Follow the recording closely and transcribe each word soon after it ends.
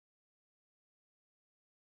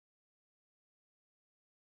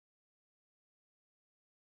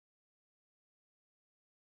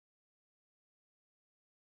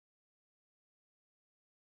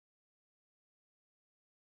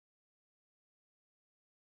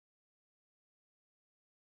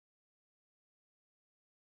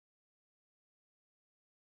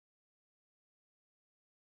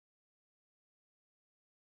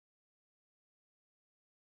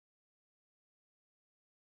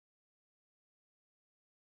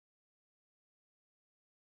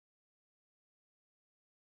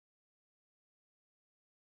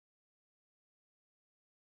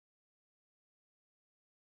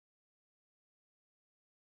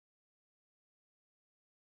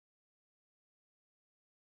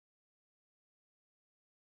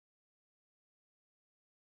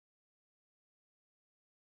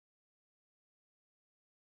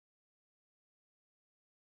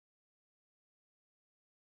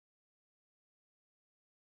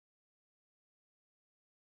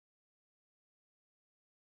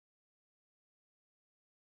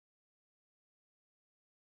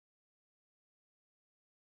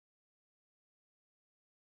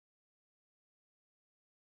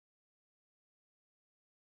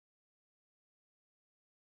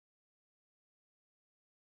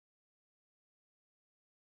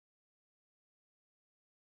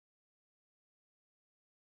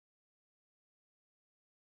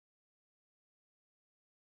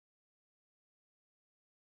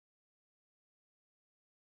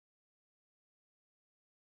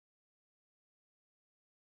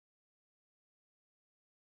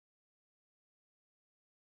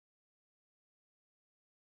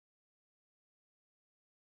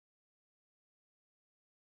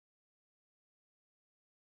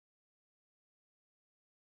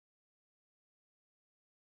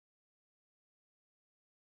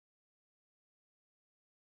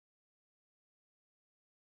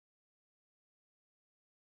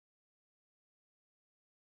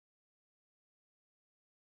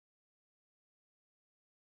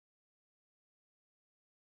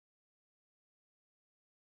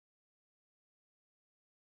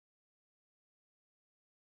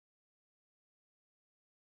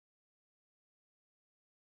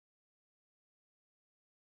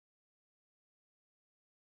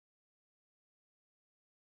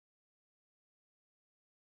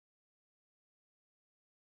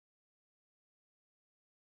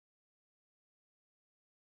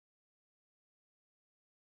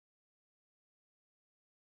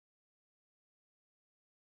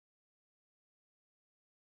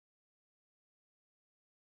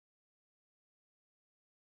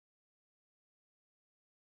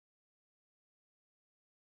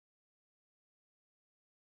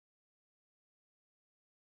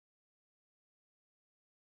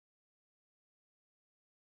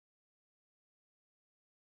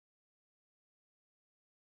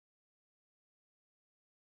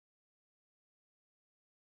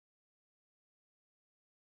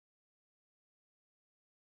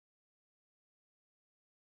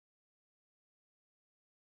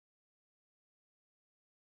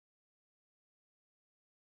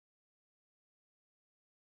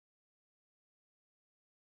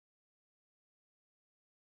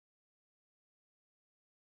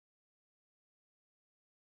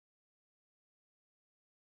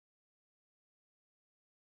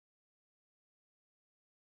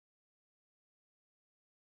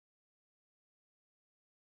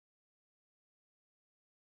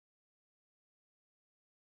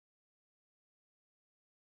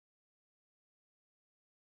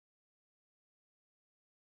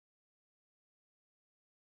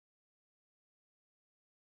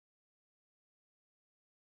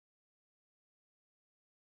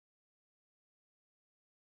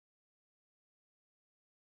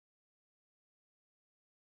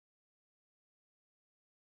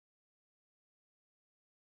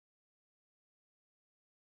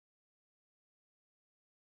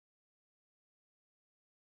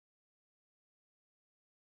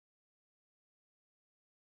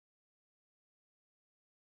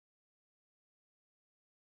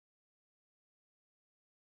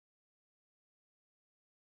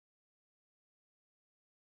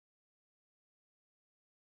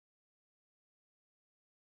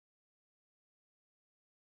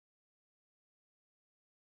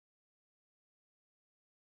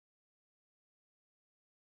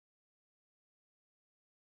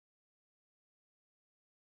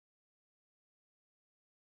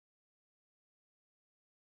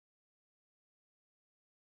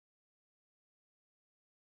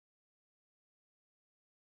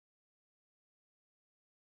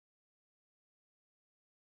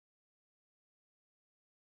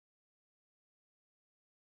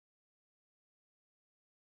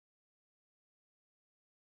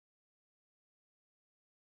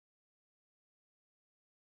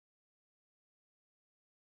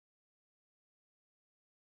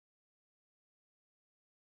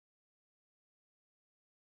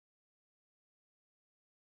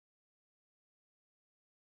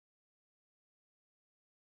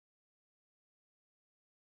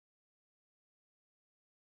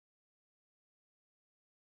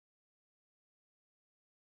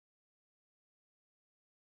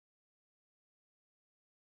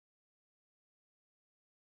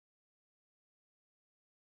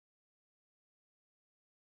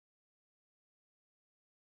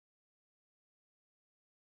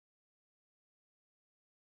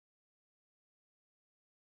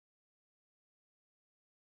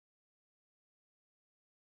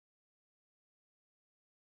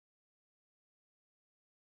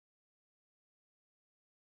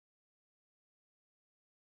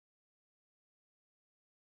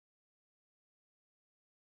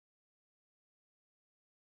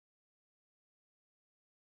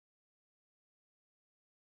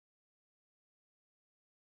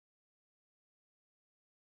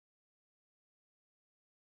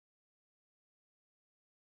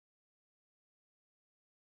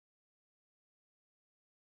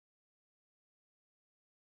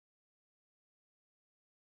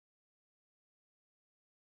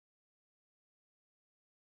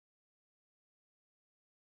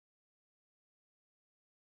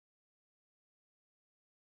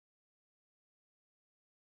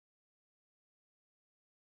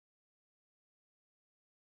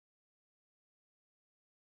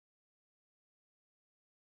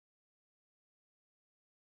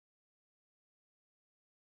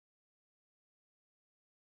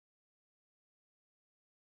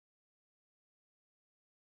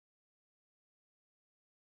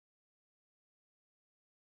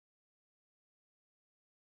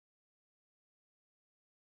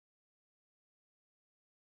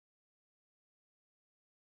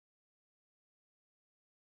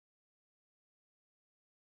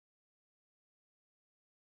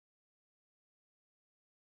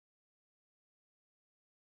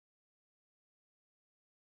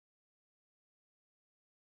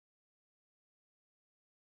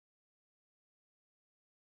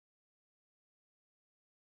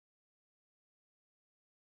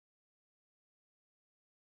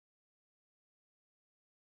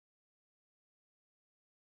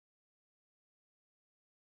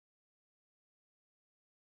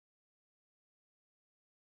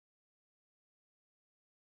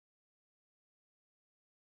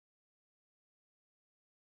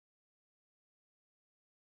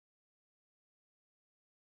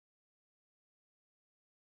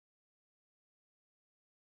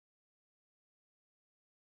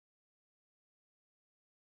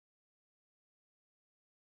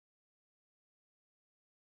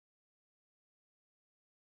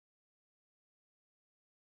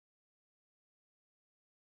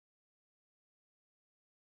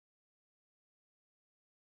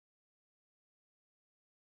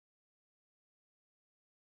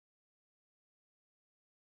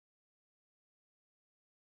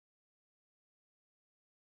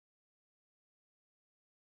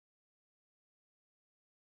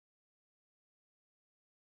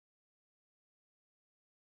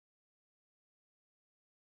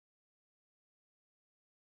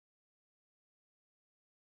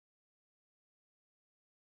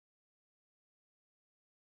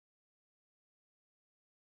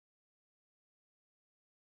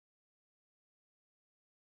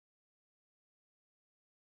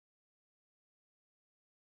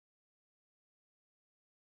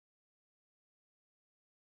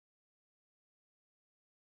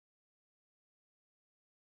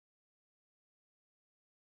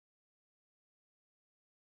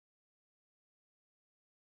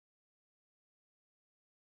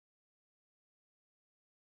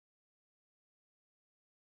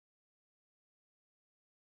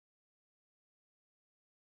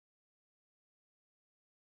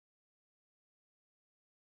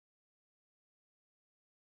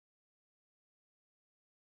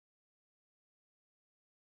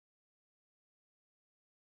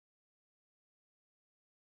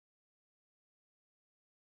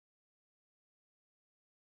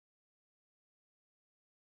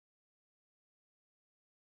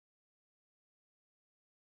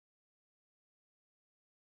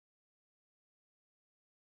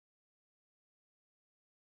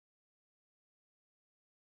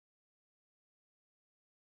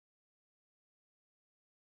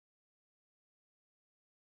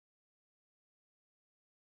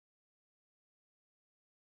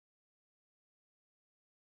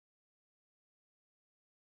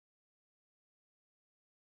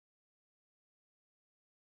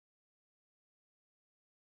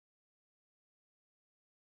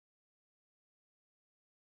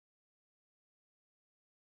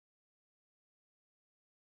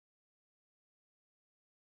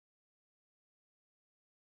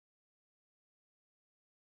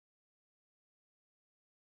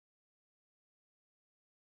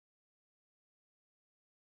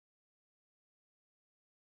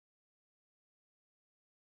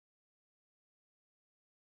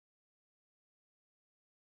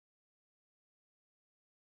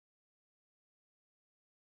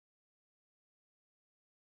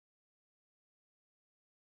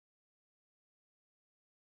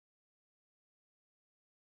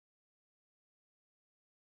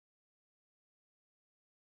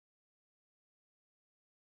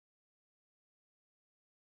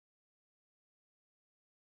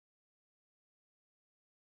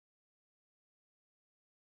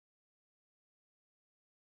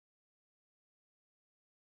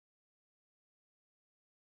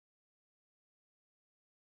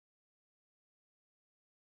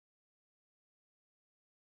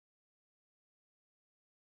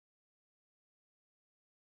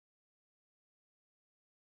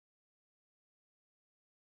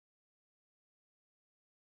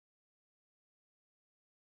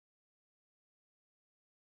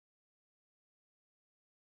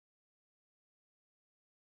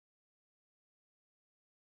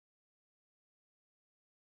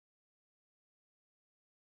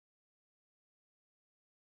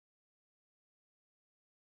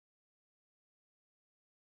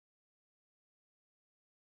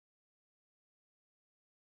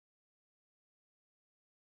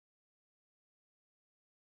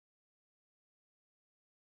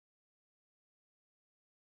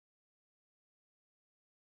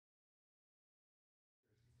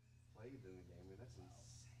saved in the game. That's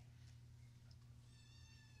insane.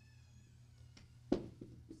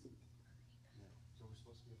 No. So we're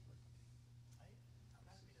supposed to be a part.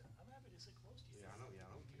 I'm happy to sit close to you. Yeah, I know. Yeah,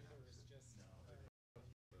 I don't care. It's just pitching matchups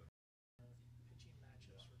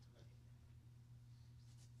for tonight.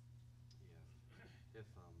 Yeah.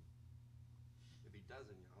 If he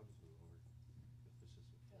doesn't, yeah, I'll just move over. If this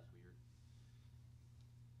just feels weird.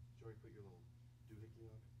 Joey, put your little doohickey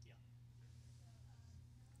on. Yeah.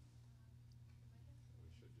 We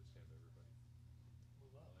should just have everybody.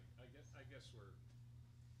 Move up. I guess we're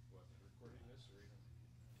recording this or even.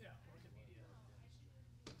 Yeah, work at media.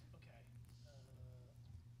 Okay.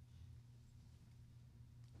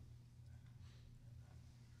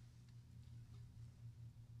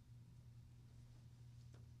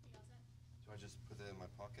 Do I just put it in my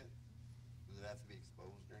pocket? Does it have to be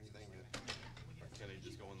exposed or anything? Or can it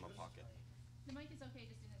just go in my pocket? The mic is okay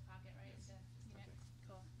just in his pocket, right? Yes. Okay.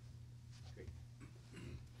 Cool. Great.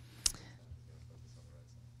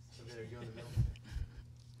 So there you go in the middle.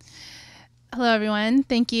 Hello, everyone.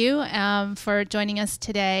 Thank you for joining us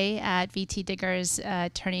today at VTDigger's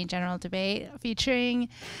Attorney General debate featuring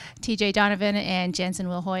TJ Donovan and Janssen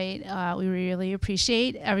Willhoit. We really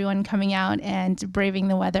appreciate everyone coming out and braving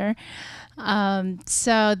the weather.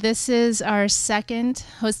 So this is our second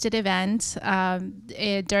hosted event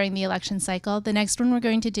during the election cycle. The next one we're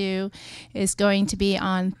going to do is going to be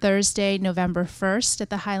on Thursday, November 1st at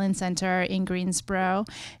the Highland Center in Greensboro,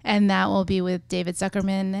 and that will be with David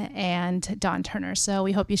Zuckerman and Don Turner. So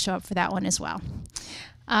we hope you show up for that one as well.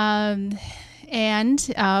 And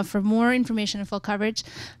for more information and full coverage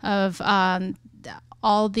of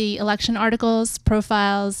all the election articles,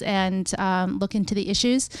 profiles, and look into the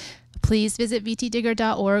issues, please visit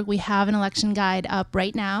VTDigger.org. We have an election guide up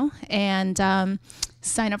right now, and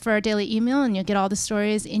sign up for our daily email, and you'll get all the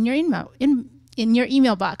stories in your email in your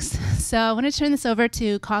email box. So I want to turn this over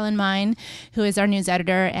to Colin Meyn, who is our news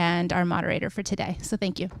editor and our moderator for today. So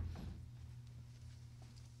thank you.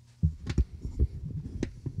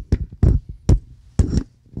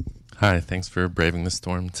 Hi, thanks for braving the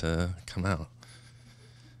storm to come out.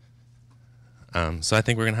 So I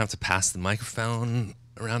think we're going to have to pass the microphone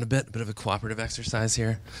around a bit of a cooperative exercise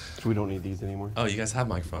here. So we don't need these anymore? Oh, you guys have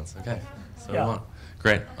microphones. Okay. So Yeah. we won't.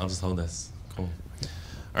 Great. I'll just hold this. Cool.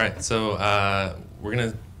 All right. So we're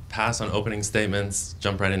going to pass on opening statements,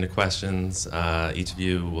 jump right into questions. Each of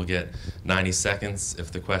you will get 90 seconds.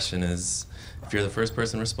 If the question is, if you're the first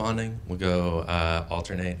person responding, we'll go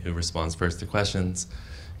alternate who responds first to questions.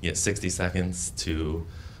 You get 60 seconds to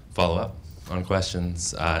follow up on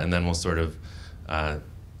questions, and then we'll sort of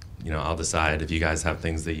I'll decide if you guys have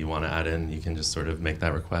things that you want to add in, you can just sort of make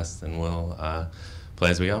that request and we'll play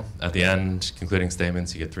as we go. At the end, concluding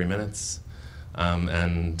statements, you get 3 minutes.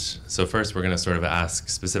 And so first we're going to sort of ask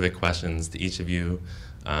specific questions to each of you.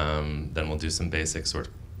 Then we'll do some basic sort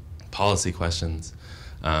of policy questions.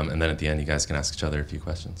 And then at the end, you guys can ask each other a few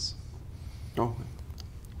questions. Oh,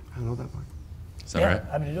 I know that part. Is that all right?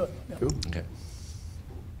 Happy to do it. Yeah. Cool. Okay.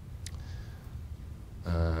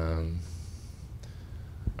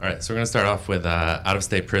 All right, so we're going to start off with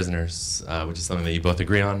out-of-state prisoners, which is something that you both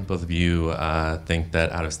agree on. Both of you think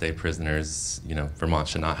that out-of-state prisoners, Vermont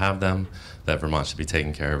should not have them, that Vermont should be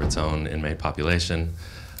taking care of its own inmate population.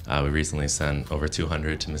 We recently sent over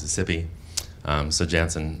 200 to Mississippi. So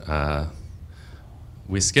Janssen,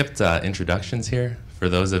 we skipped introductions here. For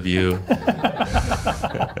those of you,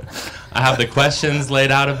 I have the questions laid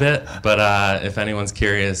out a bit, but if anyone's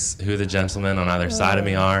curious who the gentlemen on either side of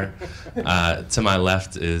me are, to my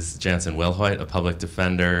left is Janssen Willhoit, a public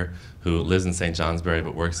defender who lives in St. Johnsbury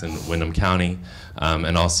but works in Windham County,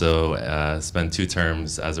 and also spent 2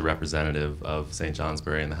 terms as a representative of St.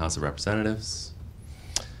 Johnsbury in the House of Representatives.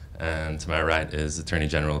 And to my right is Attorney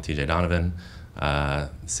General TJ Donovan,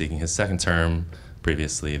 seeking his 2nd term,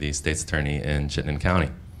 previously the state's attorney in Chittenden County.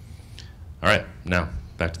 All right, now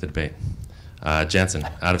back to the debate. Janssen,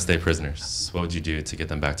 out-of-state prisoners, what would you do to get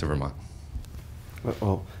them back to Vermont?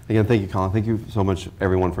 Well, again, thank you, Colin. Thank you so much,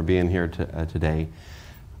 everyone, for being here today.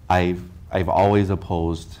 I've always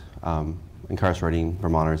opposed incarcerating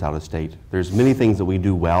Vermonters out of state. There's many things that we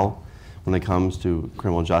do well when it comes to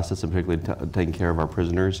criminal justice, and particularly taking care of our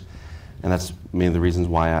prisoners. And that's many of the reasons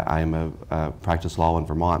why I'm a practice law in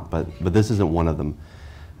Vermont, but this isn't one of them.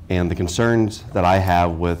 And the concerns that I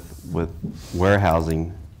have with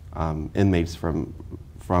warehousing inmates from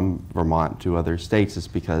Vermont to other states is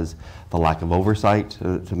because the lack of oversight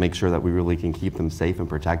to make sure that we really can keep them safe and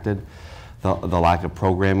protected, the lack of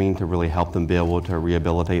programming to really help them be able to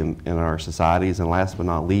rehabilitate in our societies, and last but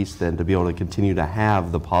not least, then to be able to continue to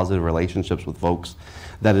have the positive relationships with folks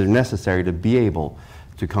that are necessary to be able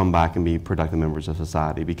to come back and be productive members of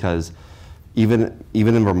society. Because even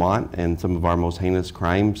in Vermont and some of our most heinous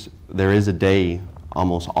crimes, there is a day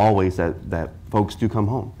almost always that folks do come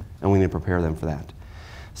home, and we need to prepare them for that.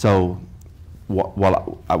 So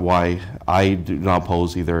why I do not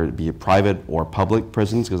oppose either it be a private or public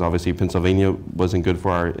prisons, because obviously Pennsylvania wasn't good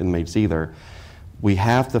for our inmates either. We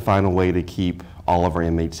have to find a way to keep all of our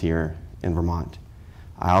inmates here in Vermont.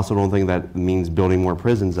 I also don't think that means building more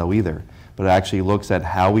prisons though either, but it actually looks at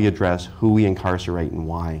how we address who we incarcerate and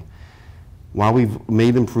why. While we've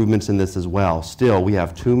made improvements in this as well, still we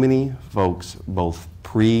have too many folks, both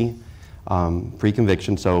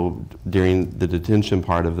pre-conviction, so during the detention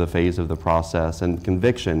part of the phase of the process, and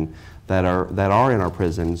conviction that are in our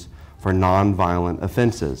prisons for non-violent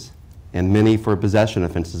offenses, and many for possession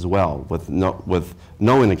offenses as well, with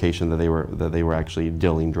no indication that they were actually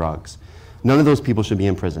dealing drugs. None of those people should be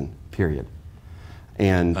in prison, period.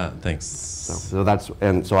 And thanks. So I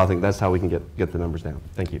think that's how we can get the numbers down.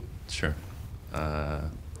 Thank you. Sure.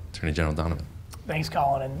 Attorney General Donovan. Thanks,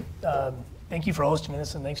 Colin, and thank you for hosting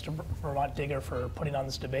this, and thanks to Vermont Digger for putting on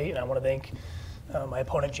this debate. And I want to thank my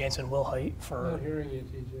opponent, Janssen Willhoit, for. I'm not hearing you,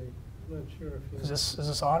 TJ. I'm not sure if you. Is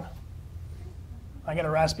this on? I got a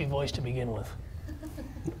raspy voice to begin with.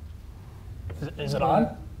 Is it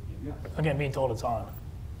on? Yeah. Again, being told it's on.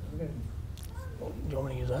 Okay. Do you want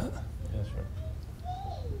me to use that? Yeah, sure.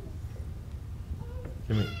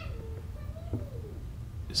 Give me.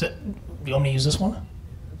 Do you want me to use this one?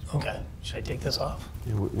 Okay. Should I take this off?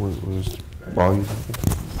 Yeah, while you sure.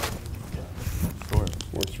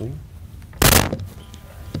 Works for me.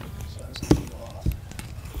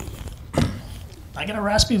 I got a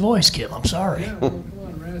raspy voice, Kim. I'm sorry. Yeah, well, come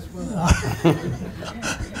on, rasp one.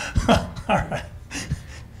 All right.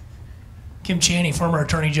 Kim Chaney, former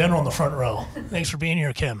Attorney General in the front row. Thanks for being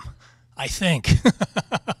here, Kim. I think.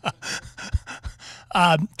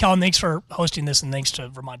 Colin, thanks for hosting this, and thanks to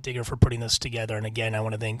Vermont Digger for putting this together. And again, I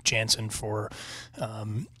want to thank Janssen for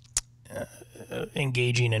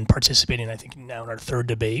engaging and participating, I think, now in our third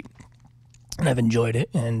debate. And I've enjoyed it.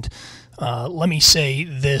 And let me say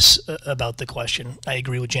this about the question. I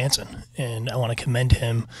agree with Janssen, and I want to commend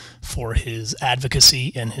him for his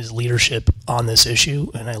advocacy and his leadership on this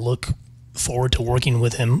issue. And I look forward to working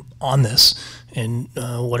with him on this in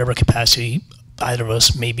whatever capacity either of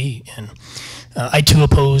us may be in. I too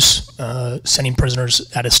oppose sending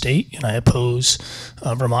prisoners out of state, and I oppose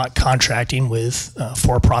Vermont contracting with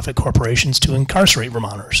for-profit corporations to incarcerate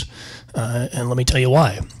Vermonters. And let me tell you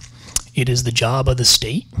why. It is the job of the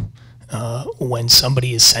state when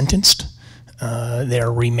somebody is sentenced, they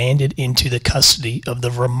are remanded into the custody of the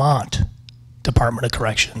Vermont Department of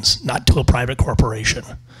Corrections, not to a private corporation.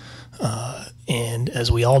 And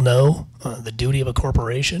as we all know, the duty of a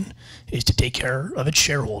corporation is to take care of its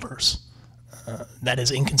shareholders. That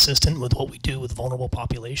is inconsistent with what we do with vulnerable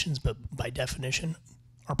populations, but by definition,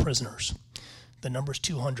 are prisoners. The number's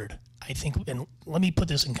 200. I think, and let me put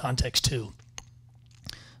this in context too.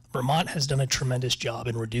 Vermont has done a tremendous job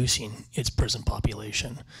in reducing its prison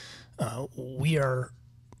population. We are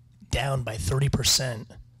down by 30%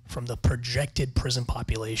 from the projected prison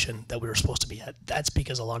population that we were supposed to be at. That's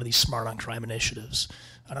because a lot of these smart on crime initiatives.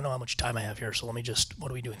 I don't know how much time I have here, so let me just,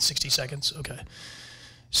 what are we doing, 60 seconds? Okay.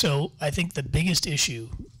 So I think the biggest issue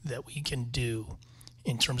that we can do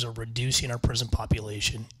in terms of reducing our prison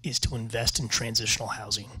population is to invest in transitional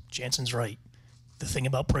housing. Janssen's right. The thing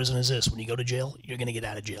about prison is this: when you go to jail, you're going to get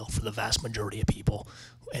out of jail for the vast majority of people.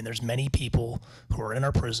 And there's many people who are in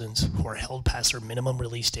our prisons who are held past their minimum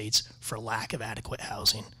release dates for lack of adequate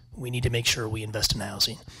housing. We need to make sure we invest in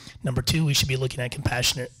housing. Number two, we should be looking at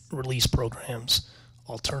compassionate release programs,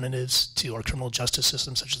 alternatives to our criminal justice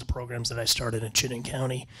system, such as the programs that I started in Chittenden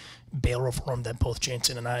County, bail reform that both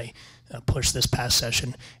Janssen and I pushed this past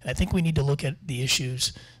session. And I think we need to look at the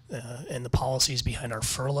issues and the policies behind our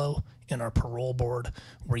furlough and our parole board,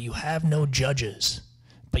 where you have no judges,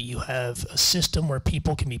 but you have a system where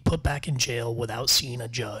people can be put back in jail without seeing a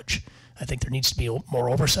judge. I think there needs to be more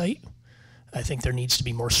oversight. I think there needs to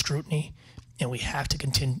be more scrutiny, and we have to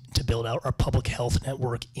continue to build out our public health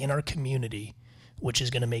network in our community, which is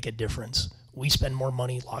going to make a difference. We spend more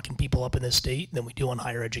money locking people up in this state than we do on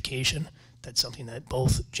higher education. That's something that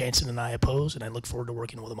both Janssen and I oppose, and I look forward to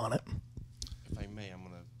working with them on it. If I may, I'm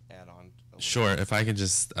going to add on. Sure, if I could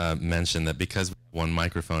just mention that because one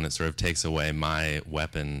microphone, it sort of takes away my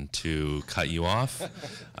weapon to cut you off.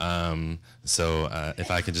 So if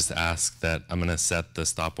I could just ask that I'm going to set the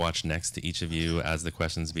stopwatch next to each of you as the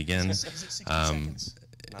questions begin.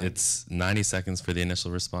 It's 90 seconds for the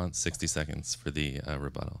initial response, 60 seconds for the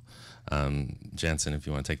rebuttal. Janssen, if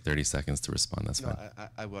you want to take 30 seconds to respond, that's fine.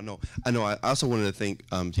 I will. No, I know. I also wanted to thank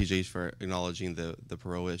TJ for acknowledging the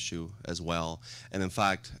Perot issue as well. And in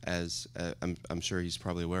fact, as I'm sure he's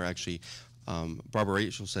probably aware, actually, Barbara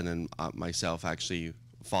Rachelson and myself actually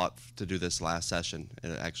fought to do this last session.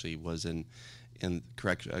 It actually was in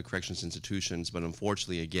corrections institutions, but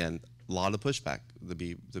unfortunately, again, a lot of pushback,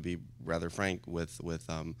 to be rather frank, with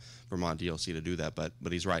Vermont DLC to do that. But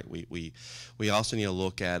he's right. We also need to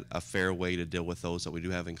look at a fair way to deal with those that we do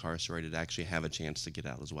have incarcerated to actually have a chance to get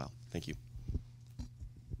out as well. Thank you.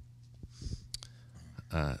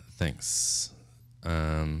 Thanks.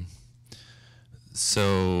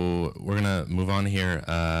 So we're going to move on here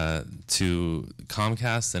to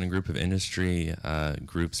Comcast, and a group of industry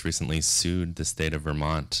groups recently sued the state of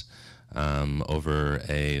Vermont over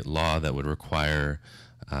a law that would require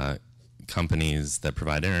companies that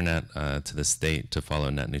provide internet to the state to follow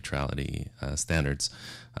net neutrality standards.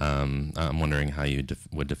 I'm wondering how you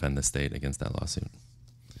would defend the state against that lawsuit.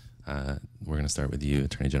 We're going to start with you,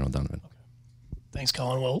 Attorney General Donovan. Thanks,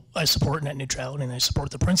 Colin. Well, I support net neutrality, and I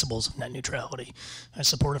support the principles of net neutrality. I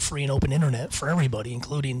support a free and open internet for everybody,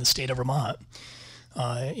 including the state of Vermont.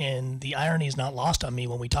 And the irony is not lost on me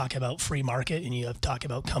when we talk about free market, and you have talk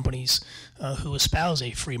about companies who espouse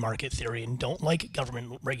a free market theory and don't like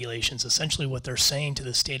government regulations. Essentially what they're saying to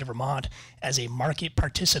the state of Vermont, as a market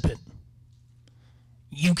participant,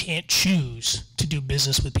 you can't choose to do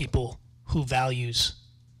business with people who values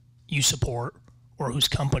you support or whose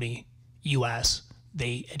company U.S.,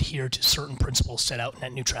 they adhere to certain principles set out in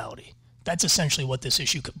net neutrality. That's essentially what this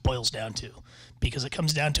issue boils down to, because it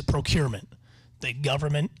comes down to procurement. The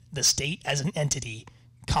government, the state as an entity,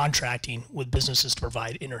 contracting with businesses to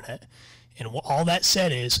provide internet. And all that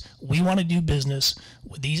said is, we want to do business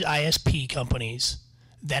with these ISP companies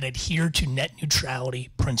that adhere to net neutrality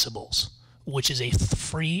principles, which is a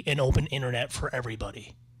free and open internet for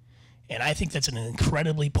everybody. And I think that's an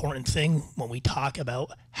incredibly important thing when we talk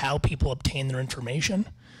about how people obtain their information.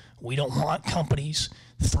 We don't want companies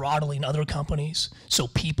throttling other companies so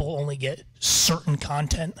people only get certain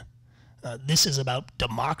content. This is about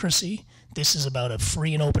democracy. This is about a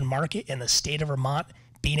free and open market, and the state of Vermont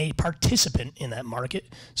being a participant in that market.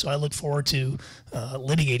 So I look forward to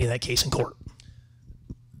litigating that case in court.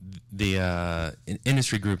 The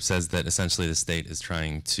industry group says that essentially the state is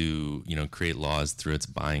trying to, create laws through its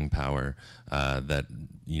buying power that,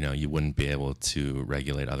 you wouldn't be able to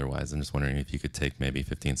regulate otherwise. I'm just wondering if you could take maybe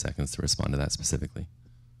 15 seconds to respond to that specifically.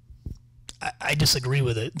 I disagree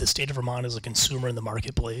with it. The state of Vermont is a consumer in the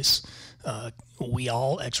marketplace. We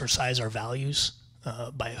all exercise our values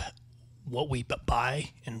by what we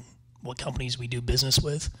buy and what companies we do business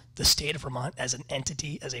with. The state of Vermont as an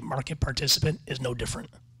entity, as a market participant, is no different.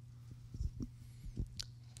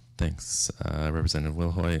 Thanks. Representative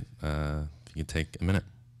Willhoit, if you could take a minute.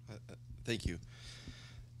 Thank you.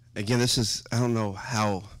 Again, this is, I don't know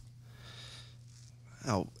how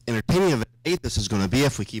entertaining of a debate this is going to be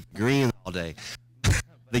if we keep agreeing all day. But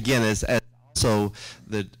again, as also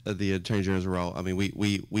the Attorney General as well, I mean,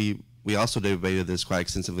 we also debated this quite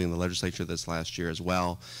extensively in the legislature this last year as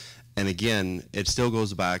well. And again, it still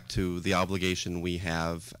goes back to the obligation we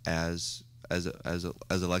have as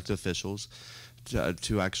elected officials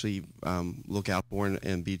to actually look out for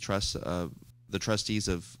and be the trustees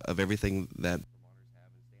of everything that Vermonters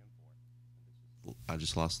have and stand for. I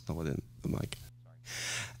just lost the mic.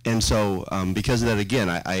 And so because of that, again,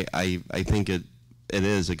 I think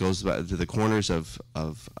it goes back to the corners of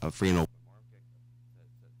free and open market,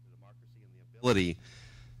 the democracy and the ability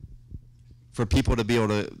for people to be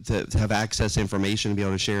able to have access to information and be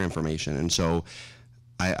able to share information. And so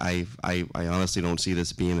I honestly don't see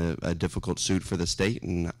this being a difficult suit for the state,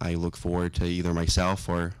 and I look forward to either myself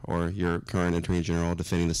or your current Attorney General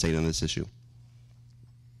defending the state on this issue.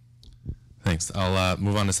 Thanks. I'll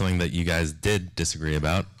move on to something that you guys did disagree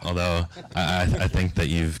about, although I think that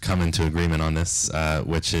you've come into agreement on this,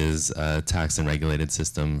 which is a tax and regulated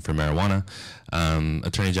system for marijuana.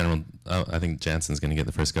 Attorney General, I think Janssen's going to get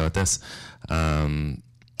the first go at this.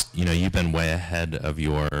 You've been way ahead of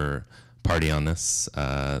your party on this.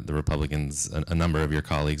 The Republicans, a number of your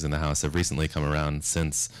colleagues in the House have recently come around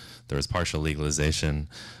since there was partial legalization.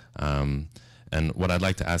 And what I'd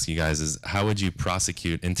like to ask you guys is, how would you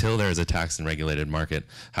prosecute, until there is a taxed and regulated market,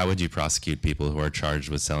 how would you prosecute people who are charged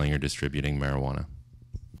with selling or distributing marijuana?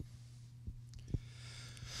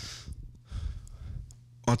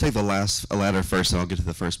 I'll take the latter first, and I'll get to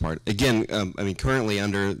the first part. Again, I mean, currently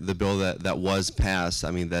under the bill that was passed,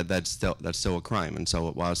 I mean that's still a crime. And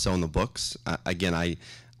so while it's still in the books, again,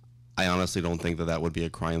 I honestly don't think that that would be a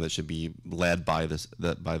crime that should be led by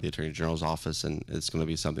by the Attorney General's office, and it's going to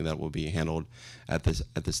be something that will be handled at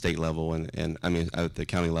the state level and I mean at the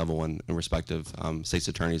county level and respective state's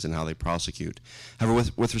attorneys and how they prosecute. However,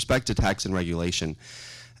 with respect to tax and regulation,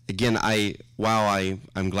 again, while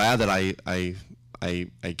I'm glad that I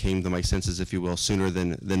came to my senses, if you will, sooner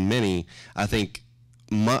than many, I think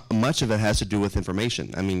much of it has to do with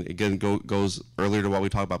information. I mean, again, goes earlier to what we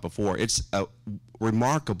talked about before. It's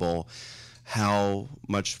remarkable how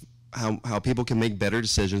people can make better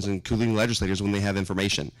decisions, including legislators, when they have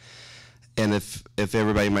information. And if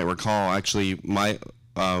everybody might recall, actually, my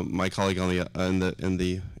colleague on the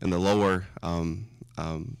in the lower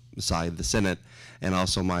side, the Senate, and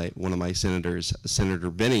also one of my senators, Senator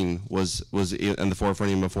Benning, was in the forefront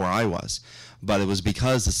even before I was. But it was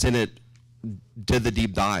because the Senate did the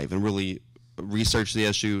deep dive and really researched the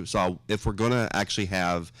issue, saw if we're going to actually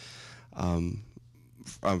have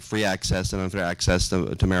free access and unfair access to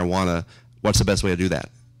marijuana, what's the best way to do that?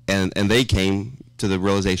 And they came to the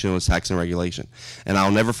realization it was tax and regulation. And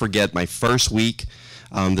I'll never forget my first week,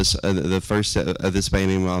 the first of this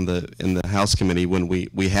meeting in the House committee when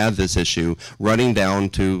we had this issue, running down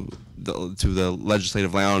to the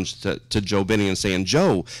legislative lounge to Joe Benning and saying,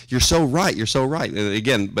 Joe, you're so right, and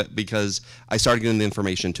again, but because I started getting the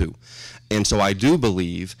information too. And so I do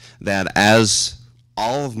believe that as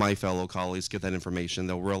all of my fellow colleagues get that information,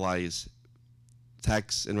 they'll realize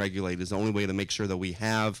tax and regulate is the only way to make sure that we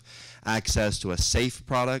have access to a safe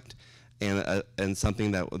product and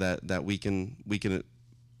something that we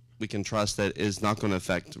can trust that is not going to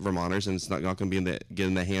affect Vermonters, and it's not going to be get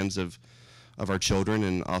in the hands of our children,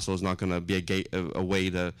 and also is not going to be a way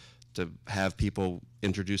to have people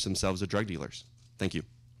introduce themselves to drug dealers. Thank you.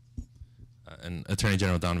 And Attorney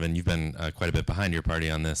General Donovan, you've been quite a bit behind your party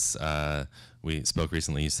on this. We spoke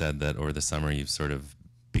recently. You said that over the summer you've sort of,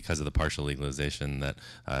 because of the partial legalization, that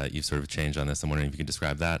you've sort of changed on this. I'm wondering if you could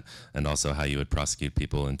describe that, and also how you would prosecute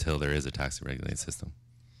people until there is a tax and regulated system.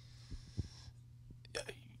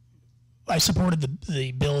 I supported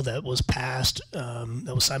the bill that was passed,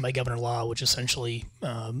 that was signed by Governor Law, which essentially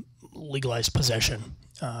legalized possession.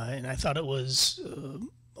 And I thought it was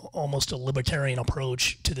almost a libertarian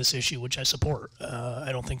approach to this issue, which I support.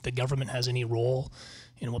 I don't think the government has any role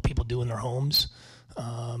in what people do in their homes,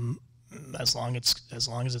 as long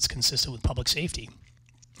as it's consistent with public safety.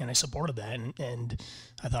 And I supported that, and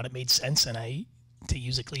I thought it made sense, and to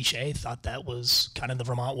use a cliche, thought that was kind of the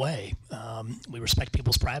Vermont way. We respect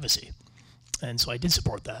people's privacy. And so I did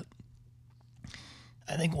support that.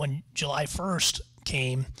 I think when July 1st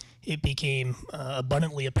came, it became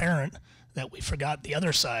abundantly apparent that we forgot the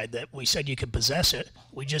other side, that we said you could possess it.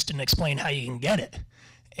 We just didn't explain how you can get it.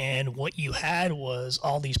 And what you had was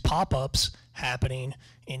all these pop-ups happening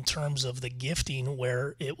in terms of the gifting,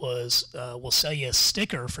 where it was, we'll sell you a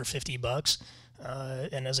sticker for $50,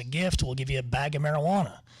 and as a gift, we'll give you a bag of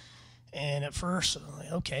marijuana. And at first,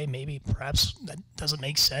 okay, maybe perhaps that doesn't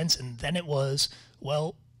make sense. And then it was,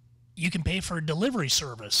 well, you can pay for a delivery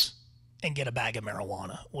service and get a bag of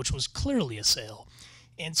marijuana, which was clearly a sale.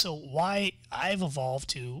 And so why I've evolved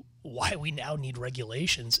to why we now need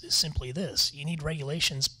regulations is simply this. You need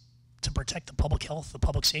regulations to protect the public health, the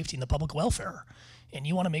public safety, and the public welfare. And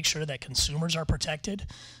you want to make sure that consumers are protected.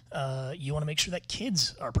 You want to make sure that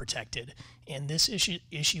kids are protected. And this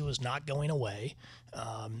issue is not going away.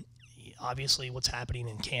 Obviously, what's happening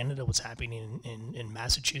in Canada, what's happening in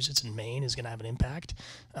Massachusetts and Maine is going to have an impact.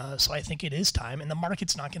 So I think it is time, and the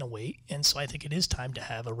market's not going to wait. And so I think it is time to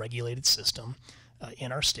have a regulated system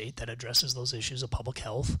in our state that addresses those issues of public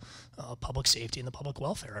health, public safety, and the public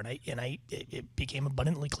welfare. And it became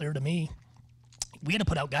abundantly clear to me, we had to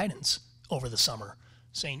put out guidance over the summer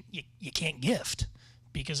saying you can't gift,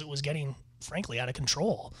 because it was getting, frankly, out of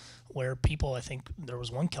control, where people, I think there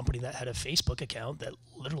was one company that had a Facebook account that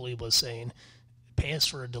literally was saying, pay us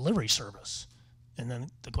for a delivery service. And then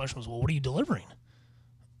the question was, well, what are you delivering?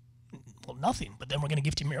 Well, nothing, but then we're going to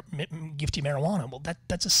gift you marijuana. Well,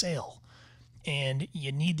 that's a sale. And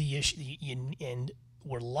you need the issue, and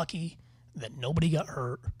we're lucky that nobody got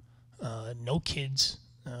hurt. No kids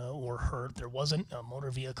were hurt. There wasn't a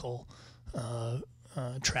motor vehicle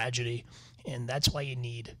tragedy. And that's why you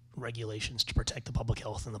need regulations to protect the public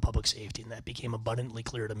health and the public safety. And that became abundantly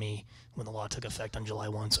clear to me when the law took effect on July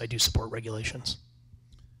 1. So I do support regulations.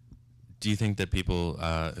 Do you think that people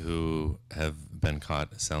who have been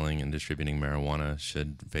caught selling and distributing marijuana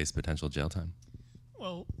should face potential jail time?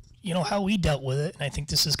 Well, you know how we dealt with it, and I think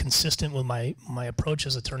this is consistent with my approach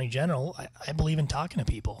as Attorney General. I believe in talking to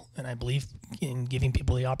people, and I believe in giving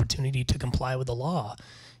people the opportunity to comply with the law.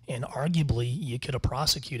 And arguably, you could have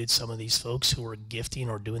prosecuted some of these folks who were gifting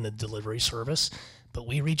or doing the delivery service, but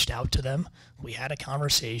we reached out to them, we had a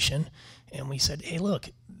conversation, and we said, hey, look,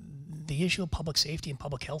 the issue of public safety and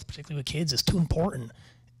public health, particularly with kids, is too important.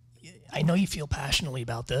 I know you feel passionately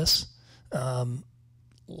about this.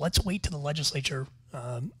 Let's wait till the legislature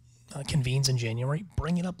convenes in January,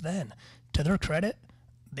 bring it up then. To their credit,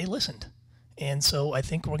 they listened. And so I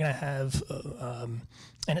think we're going to have,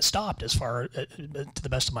 and it stopped as far, to the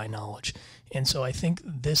best of my knowledge. And so I think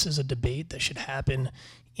this is a debate that should happen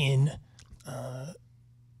in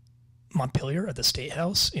Montpelier at the State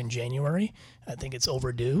House in January. I think it's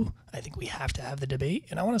overdue. I think we have to have the debate.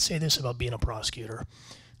 And I want to say this about being a prosecutor,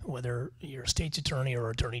 whether you're a state's attorney or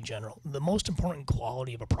attorney general. The most important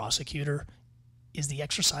quality of a prosecutor is the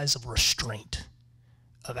exercise of restraint,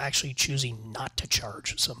 of actually choosing not to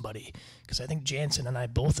charge somebody. Because I think Janssen and I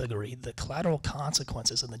both agree the collateral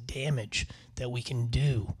consequences and the damage that we can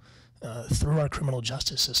do through our criminal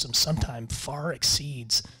justice system sometimes far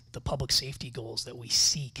exceeds the public safety goals that we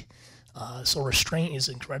seek. So restraint is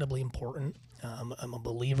incredibly important. I'm a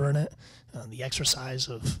believer in it. The exercise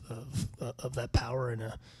of that power in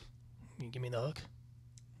a, you give me the hook?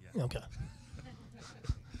 Yeah. Okay.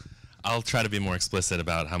 I'll try to be more explicit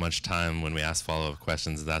about how much time when we ask follow-up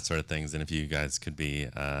questions, that sort of things, and if you guys could be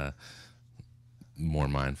more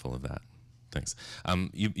mindful of that. Thanks.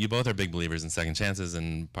 You both are big believers in second chances,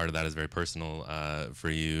 and part of that is very personal for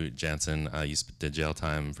you, Janssen. You did jail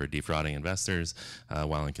time for defrauding investors,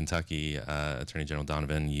 while in Kentucky, Attorney General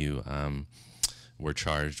Donovan, you were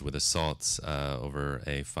charged with assaults over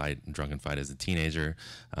a drunken fight as a teenager.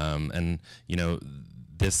 And, you know,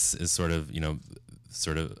 this is sort of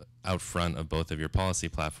out front of both of your policy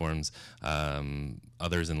platforms.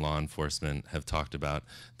 Others in law enforcement have talked about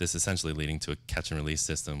this essentially leading to a catch and release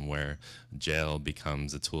system where jail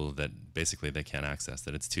becomes a tool that basically they can't access,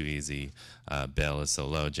 that it's too easy, bail is so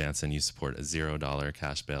low. Janssen, you support a $0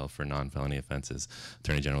 cash bail for non-felony offenses.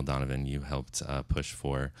 Attorney General Donovan, you helped push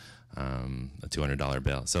for a $200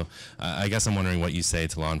 bail. So I guess I'm wondering what you say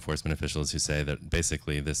to law enforcement officials who say that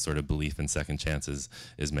basically this sort of belief in second chances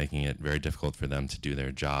is making it very difficult for them to do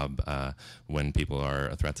their job when people are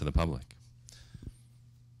a threat to the public.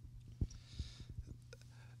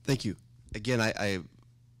 Thank you. Again, I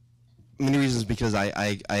many reasons, because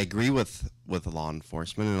I agree with law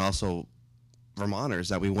enforcement and also Vermonters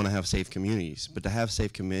that we want to have safe communities. But to have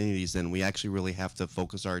safe communities, then we actually really have to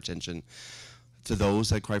focus our attention to those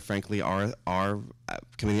that, quite frankly, are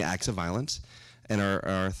committing acts of violence and are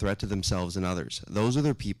a threat to themselves and others. Those are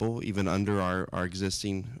the people, even under our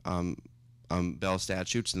existing bail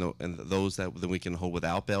statutes, and those that we can hold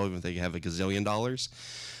without bail, even if they have $1 gazillion.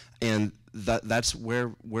 And that's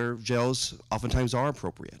where jails oftentimes are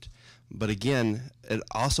appropriate. But again, it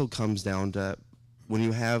also comes down to when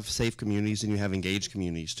you have safe communities and you have engaged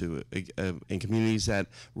communities too, and communities that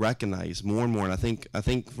recognize more and more, and I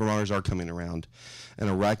think Vermonters are coming around and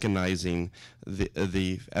are recognizing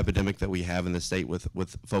the epidemic that we have in the state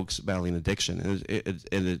with folks battling addiction,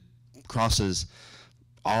 and it crosses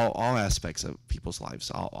all aspects of people's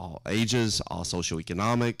lives, all ages, all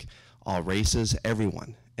socioeconomic, all races,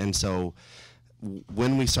 everyone. And so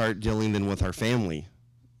when we start dealing then with our family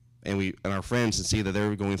and our friends and see that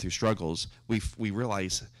they're going through struggles, we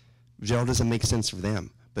realize jail doesn't make sense for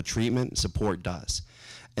them, but treatment and support does.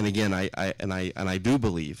 And again, I do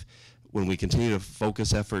believe when we continue to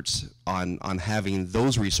focus efforts on having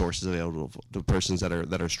those resources available to persons that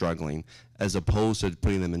are struggling, as opposed to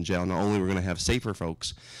putting them in jail, not only we're going to have safer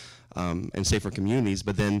folks and safer communities,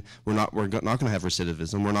 but then we're not going to have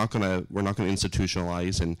recidivism. We're not going to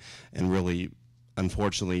institutionalize and really,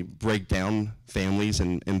 unfortunately, break down families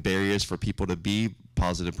and barriers for people to be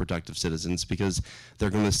positive, productive citizens, because they're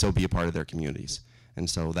going to still be a part of their communities. And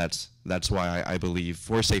so that's why I believe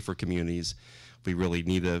for safer communities, we really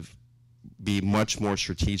need to be much more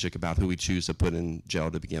strategic about who we choose to put in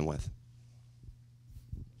jail to begin with.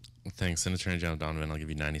 Thanks. And Attorney General Donovan, I'll give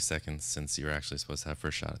you 90 seconds since you're actually supposed to have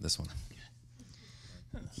first shot at this one.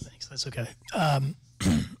 Thanks. That's okay.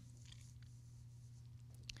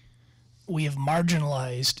 We have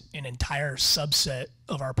marginalized an entire subset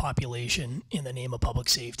of our population in the name of public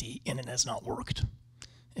safety, and it has not worked.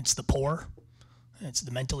 It's the poor. It's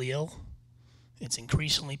the mentally ill. It's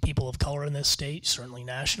increasingly people of color in this state, certainly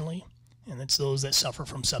nationally, and it's those that suffer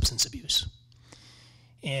from substance abuse.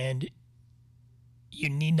 And you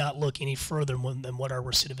need not look any further than what our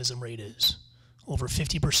recidivism rate is, over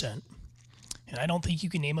 50%. And I don't think you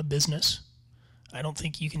can name a business. I don't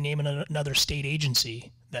think you can name another state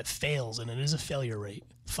agency that fails, and it is a failure rate,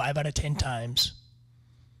 5 out of 10 times,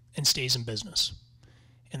 and stays in business.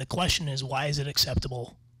 And the question is, why is it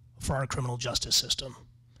acceptable for our criminal justice system.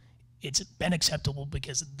 It's been acceptable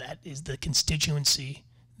because that is the constituency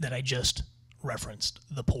that I just referenced,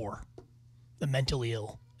 the poor, the mentally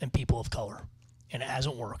ill, and people of color. And it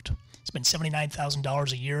hasn't worked. It's been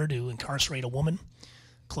 $79,000 a year to incarcerate a woman,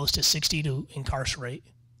 close to $60,000 to incarcerate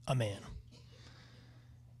a man.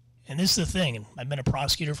 And this is the thing, and I've been a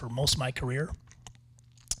prosecutor for most of my career.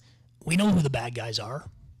 We know who the bad guys are.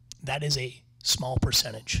 That is a small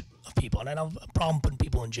percentage of people, and I don't have a problem putting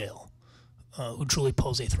people in jail who truly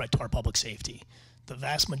pose a threat to our public safety. The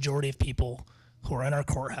vast majority of people who are in our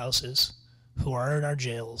courthouses, who are in our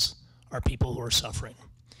jails, are people who are suffering.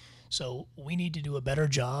 So we need to do a better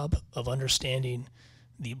job of understanding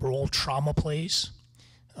the role trauma plays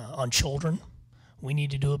on children. We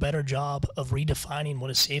need to do a better job of redefining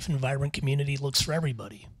what a safe and vibrant community looks for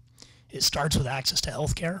everybody. It starts with access to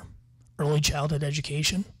health care, early childhood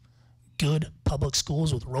education, good public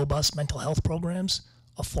schools with robust mental health programs,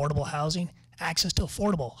 affordable housing, access to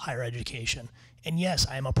affordable higher education. And yes,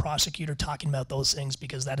 I am a prosecutor talking about those things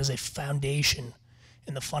because that is a foundation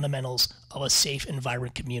in the fundamentals of a safe and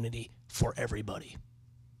vibrant community for everybody.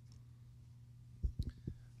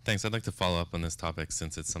 Thanks. I'd like to follow up on this topic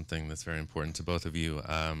since it's something that's very important to both of you.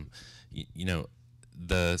 You know,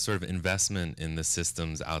 the sort of investment in the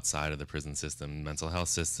systems outside of the prison system, mental health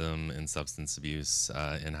system, and substance abuse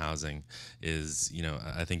in housing is, you know,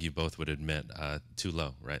 I think you both would admit too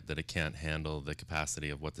low, right? That it can't handle the capacity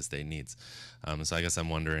of what the state needs. So I guess I'm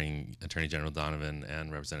wondering, Attorney General Donovan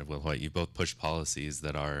and Representative Willhoit, you both push policies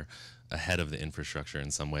that are ahead of the infrastructure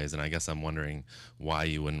in some ways, and I guess I'm wondering why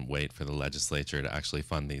you wouldn't wait for the legislature to actually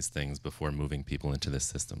fund these things before moving people into this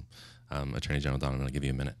system. Attorney General Donovan, I'll give you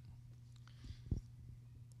a minute.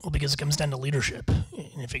 Well, because it comes down to leadership.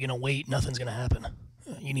 And if you're going to wait, nothing's going to happen.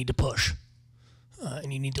 You need to push.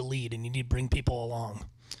 And you need to lead. And you need to bring people along.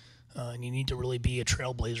 And you need to really be a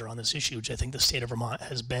trailblazer on this issue, which I think the state of Vermont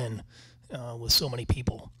has been with so many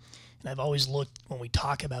people. And I've always looked, when we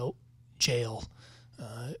talk about jail,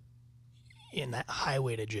 in that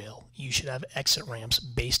highway to jail, you should have exit ramps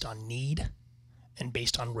based on need and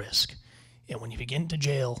based on risk. And when you get into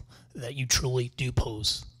jail, that you truly do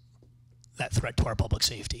pose that threat to our public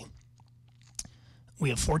safety. We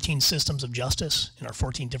have 14 systems of justice in our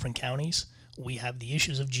 14 different counties. We have the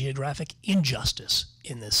issues of geographic injustice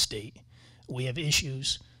in this state. We have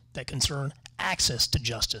issues that concern access to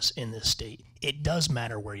justice in this state. It does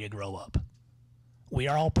matter where you grow up. We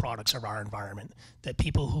are all products of our environment. That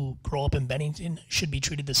people who grow up in Bennington should be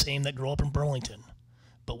treated the same that grow up in Burlington.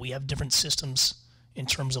 But we have different systems in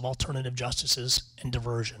terms of alternative justices and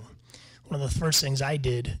diversion. One of the first things I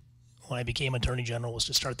did when I became Attorney General was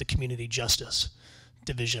to start the Community Justice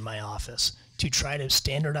Division in my office to try to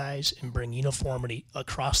standardize and bring uniformity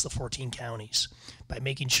across the 14 counties by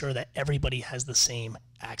making sure that everybody has the same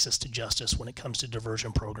access to justice when it comes to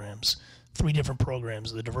diversion programs. 3 different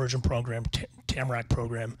programs: the diversion program, Tamarack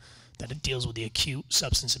program, that it deals with the acute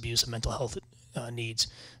substance abuse and mental health needs,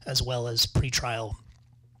 as well as pretrial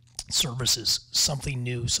services, something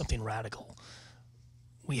new, something radical.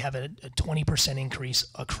 We have a 20% increase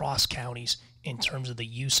across counties in terms of the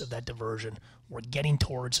use of that diversion. We're getting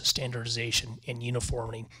towards standardization and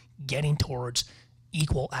uniformity, getting towards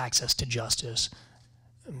equal access to justice,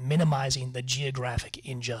 minimizing the geographic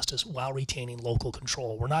injustice while retaining local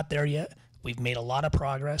control. We're not there yet. We've made a lot of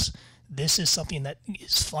progress. This is something that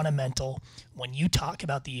is fundamental when you talk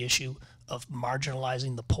about the issue of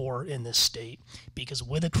marginalizing the poor in this state, because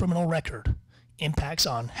with a criminal record, impacts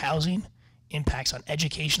on housing, impacts on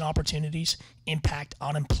education opportunities, impact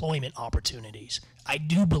on employment opportunities. I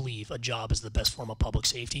do believe a job is the best form of public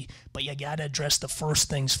safety, but you got to address the first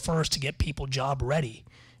things first to get people job ready.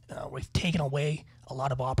 We've taken away a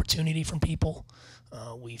lot of opportunity from people.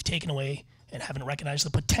 We've taken away and haven't recognized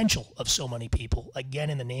the potential of so many people. Again,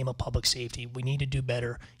 in the name of public safety, we need to do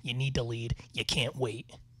better. You need to lead. You can't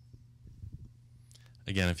wait.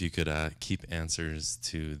 Again, if you could keep answers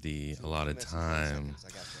to the allotted time.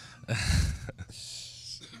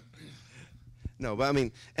 No, but I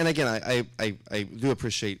mean, and again, I do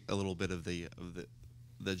appreciate a little bit of the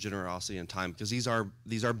generosity and time, because these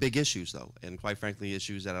are big issues, though, and quite frankly,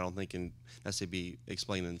 issues that I don't think can necessarily be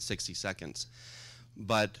explained in 60 seconds.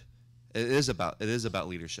 But it is about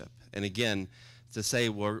leadership. And again, to say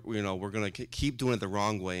we're going to keep doing it the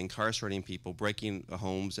wrong way, incarcerating people, breaking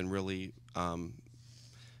homes, and really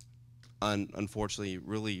unfortunately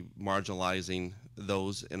really marginalizing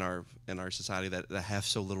those in our society that have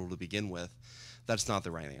so little to begin with, that's not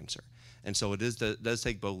the right answer. And so it does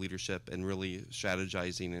take both leadership and really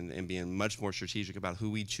strategizing and being much more strategic about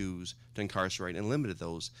who we choose to incarcerate and limit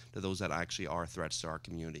those to those that actually are threats to our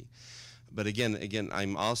community. But again,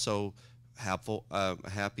 I'm also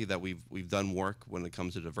happy that we've done work when it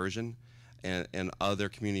comes to diversion and other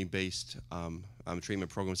community-based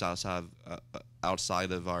treatment programs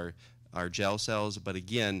outside of our jail cells. But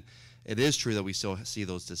again, it is true that we still see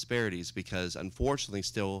those disparities because unfortunately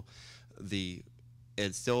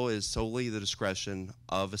it still is solely the discretion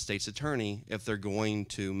of a state's attorney if they're going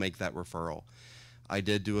to make that referral. I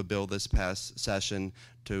did do a bill this past session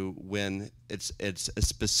to when it's a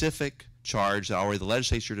specific charge that already the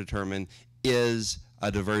legislature determined is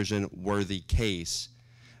a diversion worthy case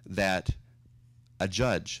that a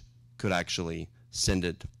judge could actually send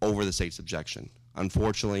it over the state's objection.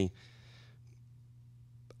 Unfortunately,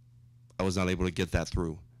 I was not able to get that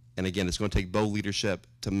through. And again, it's going to take both leadership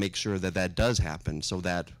to make sure that that does happen. So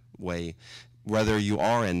that way, whether you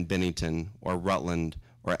are in Bennington or Rutland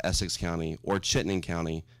or Essex County or Chittenden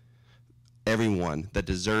County, everyone that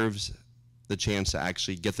deserves the chance to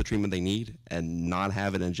actually get the treatment they need and not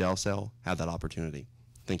have it in a jail cell have that opportunity.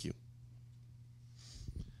 Thank you.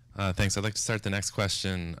 Thanks. I'd like to start the next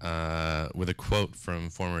question with a quote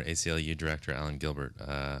from former ACLU Director Alan Gilbert,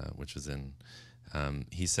 which was in,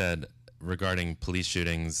 he said, regarding police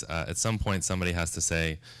shootings, at some point somebody has to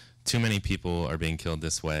say, too many people are being killed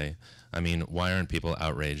this way. I mean, why aren't people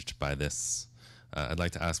outraged by this? I'd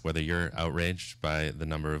like to ask whether you're outraged by the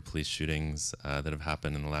number of police shootings that have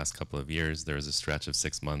happened in the last couple of years. There was a stretch of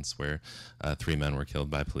 6 months where 3 men were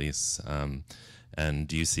killed by police. And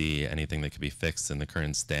do you see anything that could be fixed in the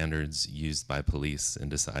current standards used by police in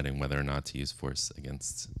deciding whether or not to use force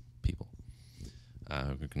against people?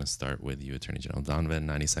 We're going to start with you, Attorney General Donovan.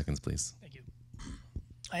 90 seconds, please. Thank you.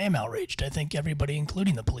 I am outraged. I think everybody,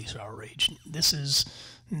 including the police, are outraged.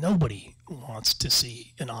 Nobody wants to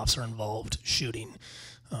see an officer-involved shooting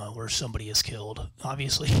where somebody is killed.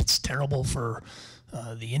 Obviously, it's terrible for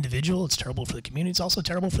the individual. It's terrible for the community. It's also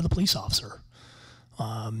terrible for the police officer.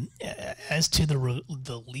 As to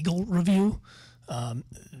the legal review,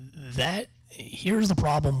 here's the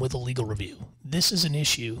problem with the legal review. This is an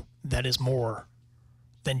issue that is more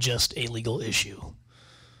than just a legal issue,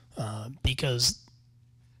 because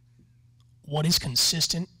what is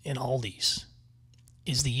consistent in all these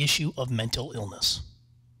is the issue of mental illness.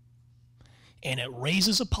 And it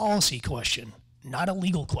raises a policy question, not a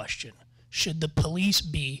legal question. Should the police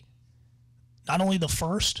be not only the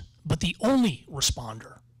first, but the only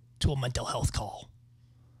responder to a mental health call?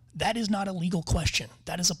 That is not a legal question.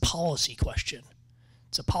 That is a policy question.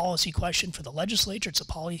 It's a policy question for the legislature. It's a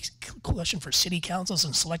policy question for city councils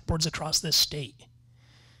and select boards across this state.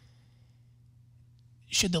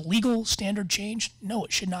 Should the legal standard change? No,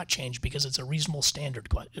 it should not change because it's a reasonable standard,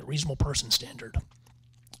 a reasonable person standard.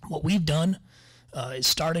 What we've done is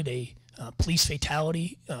started a police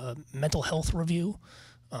fatality mental health review.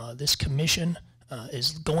 This commission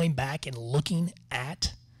is going back and looking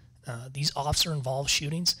at these officer-involved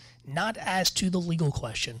shootings, not as to the legal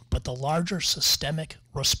question, but the larger systemic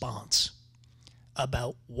response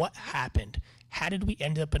about what happened. How did we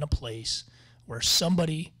end up in a place where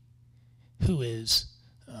somebody who is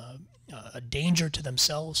a danger to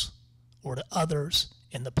themselves or to others,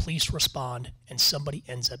 and the police respond, and somebody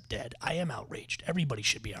ends up dead? I am outraged. Everybody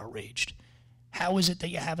should be outraged. How is it that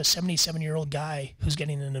you have a 77-year-old guy who's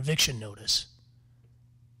getting an eviction notice,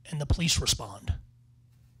 and the police respond?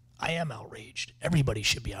 I am outraged. Everybody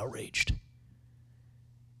should be outraged.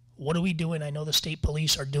 What are we doing? I know the state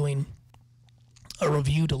police are doing a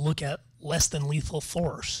review to look at less than lethal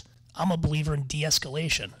force. I'm a believer in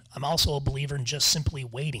de-escalation. I'm also a believer in just simply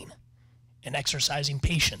waiting and exercising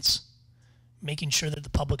patience, making sure that the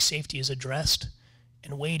public safety is addressed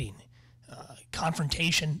and waiting.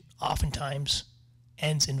 Confrontation oftentimes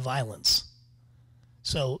ends in violence.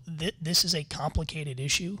 So this is a complicated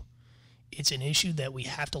issue. It's an issue that we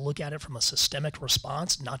have to look at it from a systemic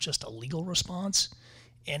response, not just a legal response.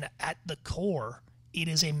 And at the core, it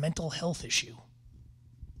is a mental health issue.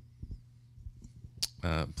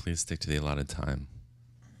 Please stick to the allotted time.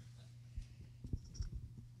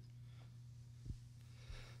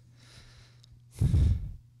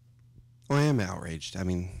 Well, I am outraged. I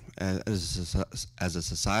mean, as a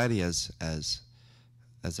society, as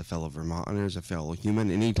a fellow Vermonter, as a fellow human,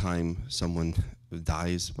 anytime someone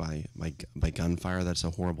dies by gunfire, that's a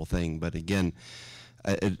horrible thing. But again,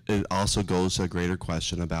 it also goes to a greater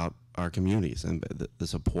question about our communities and the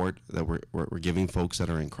support that we're giving folks that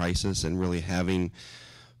are in crisis, and really having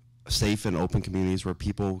safe and open communities where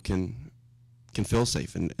people can feel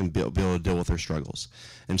safe and be able to deal with their struggles.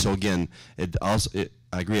 And so again,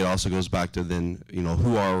 I agree, it also goes back to then,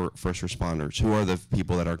 who are first responders? Who are the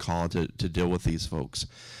people that are called to deal with these folks?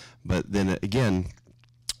 But then again,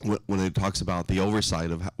 when it talks about the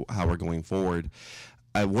oversight of how we're going forward,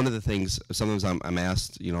 one of the things sometimes I'm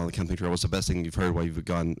asked, on the campaign trail, what's the best thing you've heard while you've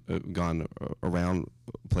gone around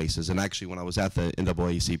places? And actually, when I was at the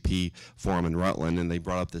NAACP forum in Rutland, and they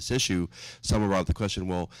brought up this issue, someone brought up the question,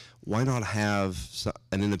 well, why not have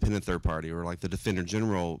an independent third party or like the Defender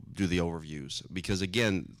General do the overviews? Because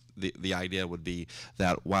again, the idea would be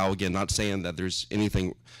that, while again, not saying that there's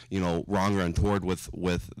anything wrong or untoward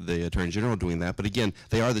with the Attorney General doing that, but again,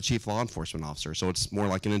 they are the chief law enforcement officer, so it's more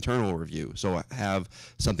like an internal review. So have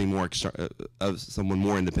something more someone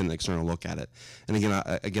more independent external look at it. And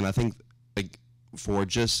again, I think for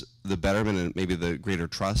just the betterment and maybe the greater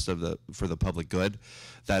trust for the public good,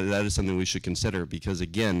 that is something we should consider, because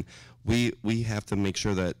again, we have to make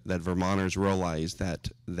sure that Vermonters realize that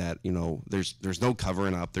there's no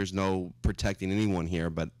covering up, there's no protecting anyone here,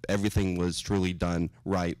 but everything was truly done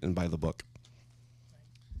right and by the book.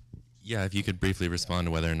 Yeah, if you could briefly respond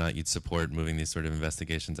to whether or not you'd support moving these sort of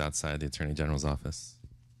investigations outside the Attorney General's office.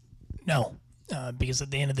 No. Because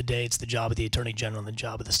at the end of the day, it's the job of the Attorney General and the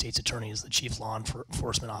job of the state's attorney as the chief law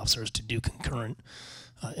enforcement officers to do concurrent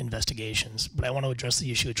investigations. But I want to address the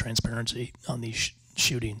issue of transparency on these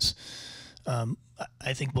shootings.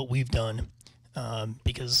 I think what we've done,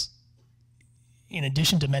 because in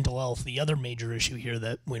addition to mental health, the other major issue here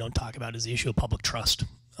that we don't talk about is the issue of public trust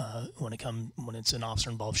when it's an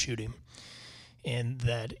officer-involved shooting. And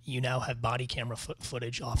that you now have body camera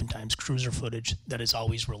footage, oftentimes cruiser footage, that is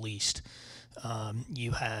always released.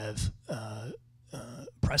 You have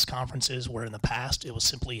press conferences where in the past it was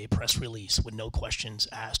simply a press release with no questions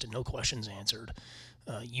asked and no questions answered.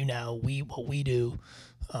 What we do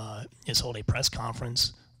is hold a press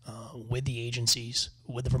conference with the agencies,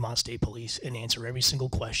 with the Vermont State Police, and answer every single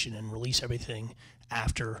question and release everything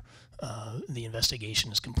after the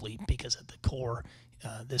investigation is complete, because at the core,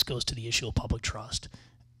 this goes to the issue of public trust.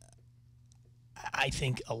 I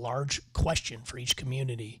think a large question for each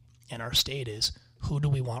community in our state is, who do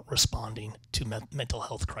we want responding to mental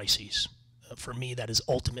health crises? For me, that is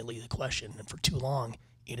ultimately the question, and for too long,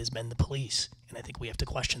 it has been the police, and I think we have to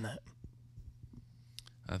question that.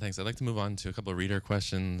 Thanks. I'd like to move on to a couple of reader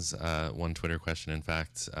questions, one Twitter question, in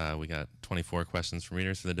fact. We got 24 questions from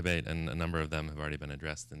readers for the debate, and a number of them have already been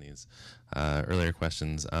addressed in these earlier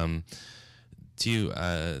questions. To you,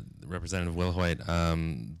 Representative Willhoit,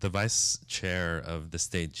 the vice chair of the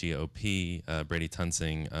state GOP, Brady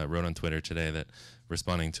Tunsing, wrote on Twitter today that,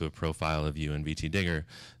 responding to a profile of you in VTDigger,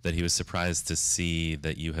 that he was surprised to see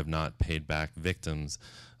that you have not paid back victims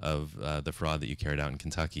of the fraud that you carried out in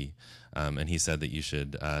Kentucky. And he said that you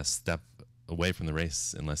should step away from the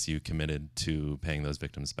race unless you committed to paying those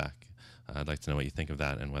victims back. I'd like to know what you think of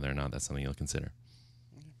that and whether or not that's something you'll consider.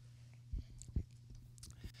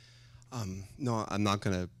 No, I'm not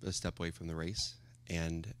going to step away from the race.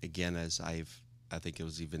 And again, as I think it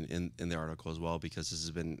was even in the article as well, because this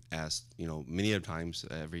has been asked, many of times,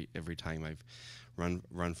 every time I've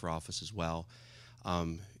run for office as well.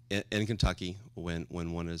 In Kentucky, when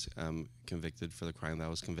one is convicted for the crime that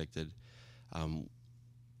was convicted,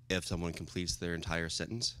 if someone completes their entire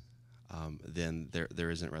sentence, then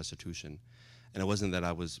there isn't restitution. And it wasn't that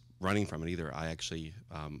I was running from it either. I actually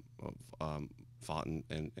fought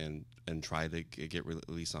and tried to get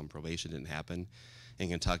released on probation. It didn't happen. In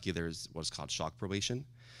Kentucky, there's what's called shock probation,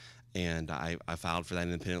 and I filed for that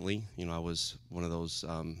independently. I was one of those,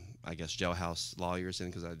 I guess, jailhouse lawyers,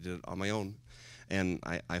 because I did it on my own, and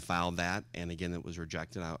I filed that, and again, it was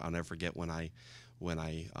rejected. I'll never forget when I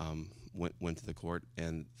went to the court,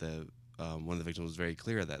 and one of the victims was very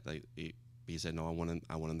clear that he said, no, I want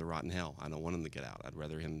him to rot in hell. I don't want him to get out. I'd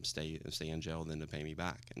rather him stay in jail than to pay me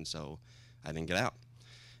back. And so I didn't get out.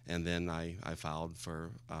 And then I filed for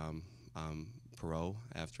parole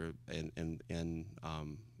in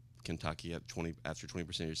Kentucky after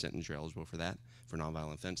 20% of your sentence, you're eligible for that, for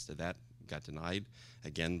nonviolent offense. Did that, got denied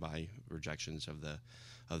again by rejections of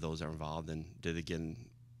those that are involved, and did again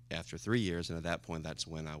after 3 years. And at that point, that's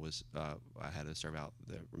when I had to serve out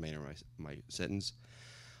the remainder of my sentence.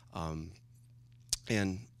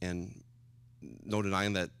 And no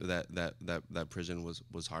denying that prison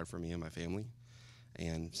was hard for me and my family,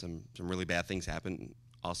 and some really bad things happened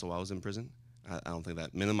also while I was in prison. I don't think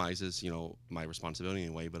that minimizes my responsibility in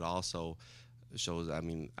a way, but also shows.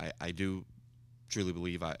 I do truly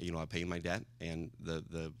believe I paid my debt, and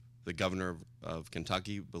the governor of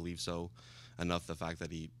Kentucky believes so enough, the fact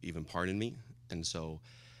that he even pardoned me. And so,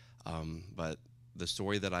 but the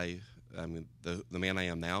story that the man I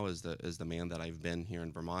am now is the man that I've been here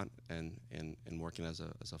in Vermont, and working as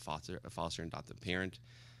a foster and adoptive parent,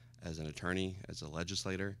 as an attorney, as a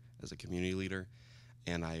legislator, as a community leader,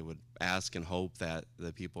 and I would ask and hope that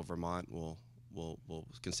the people of Vermont will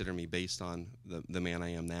consider me based on the man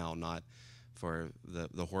I am now, not for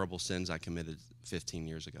the horrible sins I committed 15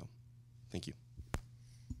 years ago. Thank you.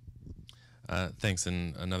 Thanks.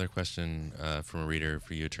 And another question from a reader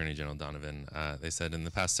for you, Attorney General Donovan. They said, in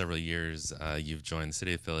the past several years, you've joined the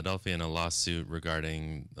city of Philadelphia in a lawsuit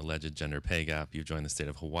regarding alleged gender pay gap. You've joined the state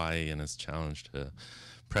of Hawaii in a challenge to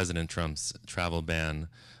President Trump's travel ban.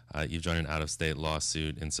 You've joined an out-of-state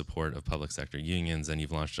lawsuit in support of public sector unions, and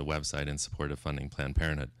you've launched a website in support of funding Planned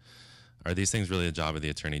Parenthood. Are these things really a job of the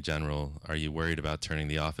Attorney General? Are you worried about turning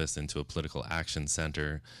the office into a political action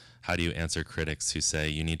center? How do you answer critics who say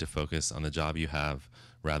you need to focus on the job you have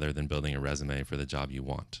rather than building a resume for the job you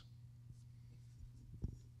want?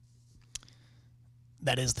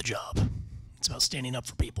 That is the job. It's about standing up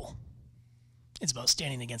for people. It's about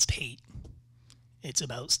standing against hate. It's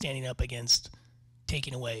about standing up against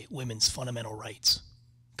taking away women's fundamental rights,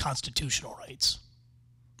 constitutional rights.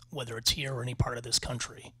 Whether it's here or any part of this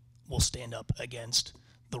country, we'll stand up against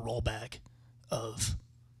the rollback of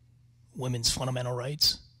women's fundamental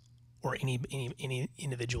rights or any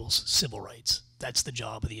individual's civil rights. That's the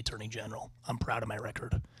job of the Attorney General. I'm proud of my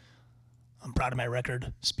record. I'm proud of my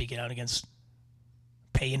record speaking out against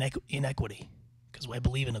pay inequity, because I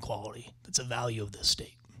believe in equality. That's a value of this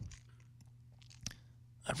state.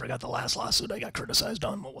 I forgot the last lawsuit I got criticized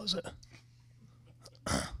on. What was it?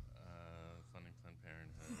 Funding Planned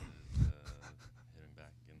Parenthood, hitting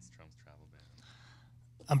back against Trump's travel ban.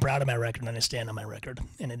 I'm proud of my record, and I stand on my record.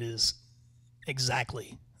 And it is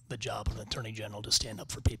exactly the job of an Attorney General to stand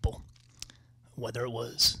up for people. Whether it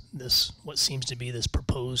was this, what seems to be this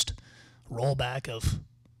proposed rollback of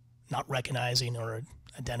not recognizing or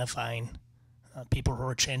identifying people who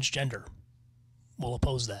are transgender, we'll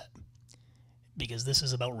oppose that. Because this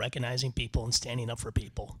is about recognizing people and standing up for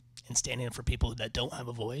people, and standing up for people that don't have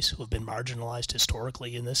a voice, who have been marginalized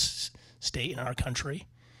historically in this state, in our country.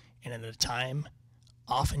 And at a time,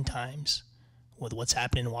 oftentimes, with what's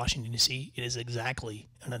happening in Washington, D.C., it is exactly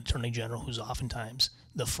an Attorney General who's oftentimes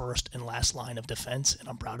the first and last line of defense, and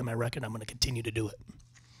I'm proud of my record. I'm going to continue to do it.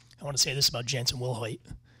 I want to say this about Janssen Willhoit.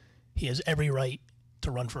 He has every right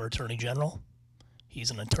to run for Attorney General. He's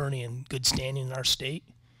an attorney in good standing in our state.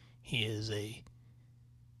 He is a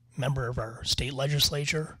member of our state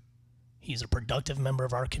legislature. He's a productive member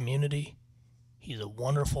of our community. He's a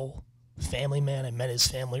wonderful family man. I met his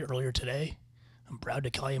family earlier today. I'm proud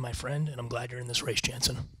to call you my friend, and I'm glad you're in this race,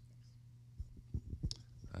 Janssen.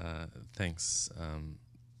 Thanks.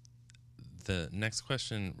 The next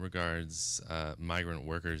question regards migrant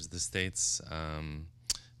workers. The state's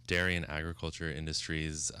dairy and agriculture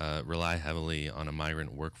industries rely heavily on a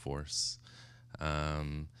migrant workforce.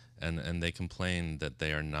 And they complain that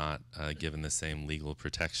they are not given the same legal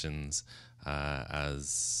protections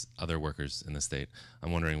as other workers in the state.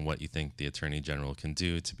 I'm wondering what you think the Attorney General can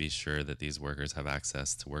do to be sure that these workers have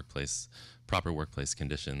access to proper workplace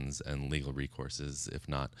conditions and legal recourses. If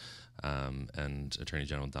not, and Attorney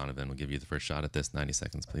General Donovan will give you the first shot at this. 90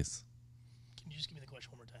 seconds, please. Can you just give me the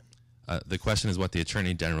question one more time? The question is what the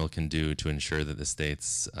Attorney General can do to ensure that the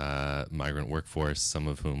state's migrant workforce, some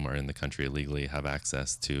of whom are in the country illegally, have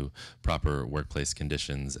access to proper workplace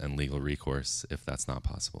conditions and legal recourse if that's not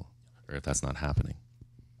possible, or if that's not happening.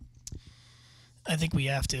 I think we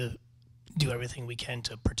have to do everything we can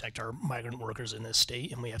to protect our migrant workers in this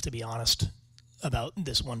state, and we have to be honest about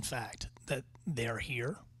this one fact, that they are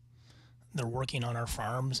here. They're working on our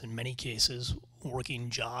farms, in many cases, working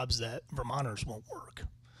jobs that Vermonters won't work.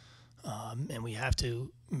 And we have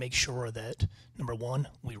to make sure that, number one,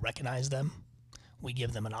 we recognize them. We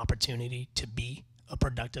give them an opportunity to be a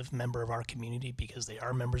productive member of our community, because they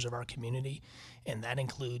are members of our community. And that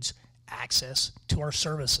includes access to our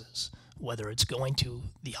services, whether it's going to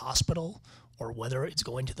the hospital or whether it's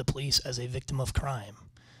going to the police as a victim of crime.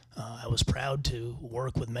 I was proud to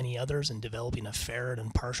work with many others in developing a fair and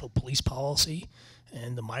impartial police policy,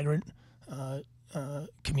 and the migrant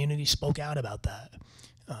community spoke out about that.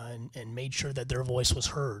 And made sure that their voice was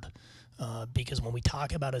heard. Because when we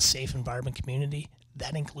talk about a safe environment community,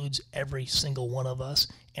 that includes every single one of us,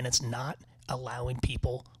 and it's not allowing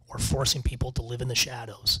people or forcing people to live in the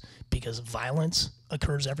shadows, because violence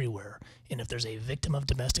occurs everywhere. And if there's a victim of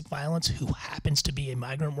domestic violence who happens to be a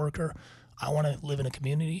migrant worker, I want to live in a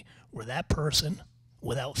community where that person,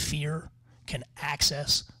 without fear, can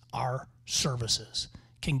access our services,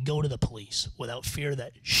 can go to the police without fear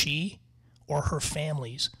that she or her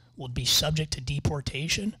families would be subject to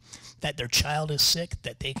deportation, that their child is sick,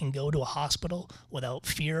 that they can go to a hospital without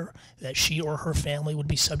fear that she or her family would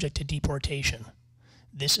be subject to deportation.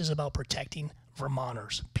 This is about protecting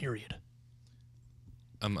Vermonters, period.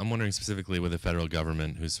 I'm wondering specifically with the federal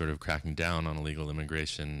government who's sort of cracking down on illegal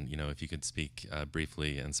immigration, if you could speak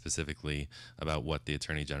briefly and specifically about what the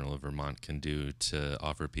Attorney General of Vermont can do to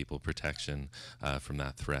offer people protection from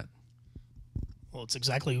that threat. Well, it's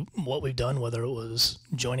exactly what we've done, whether it was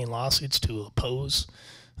joining lawsuits to oppose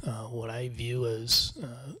what I view as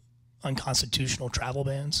unconstitutional travel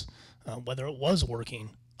bans, whether it was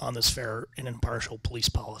working on this fair and impartial police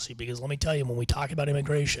policy. Because let me tell you, when we talk about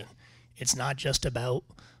immigration, it's not just about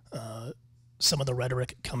some of the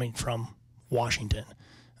rhetoric coming from Washington.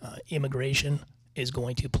 Immigration is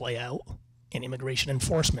going to play out, and immigration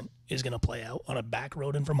enforcement is going to play out on a back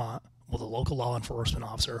road in Vermont with a local law enforcement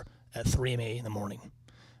officer at 3 a.m. in the morning.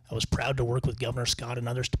 I was proud to work with Governor Scott and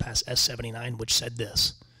others to pass S-79, which said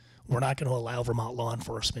this: we're not going to allow Vermont law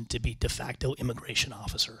enforcement to be de facto immigration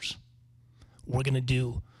officers. We're going to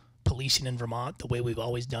do policing in Vermont the way we've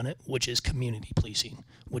always done it, which is community policing,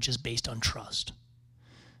 which is based on trust.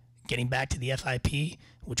 Getting back to the FIP,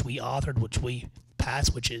 which we authored, which we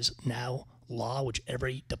passed, which is now law, which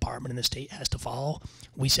every department in the state has to follow,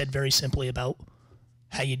 we said very simply about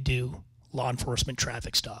how you do law enforcement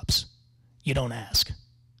traffic stops. You don't ask.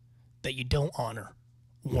 That you don't honor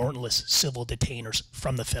warrantless civil detainers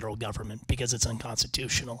from the federal government because it's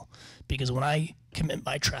unconstitutional. Because when I commit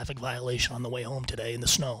my traffic violation on the way home today in the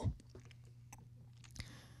snow,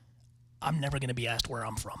 I'm never going to be asked where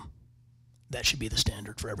I'm from. That should be the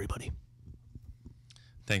standard for everybody.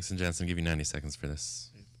 Thanks, and Janssen, I'll give you 90 seconds for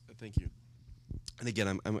this. Thank you. And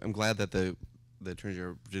again, I'm glad that the Attorney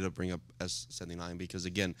General did bring up S-79 because,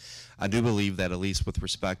 again, I do believe that at least with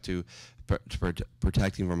respect to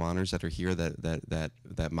protecting Vermonters that are here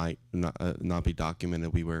that might not be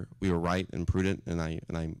documented, we were right and prudent, and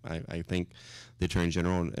I think the Attorney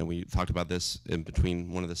General, and we talked about this in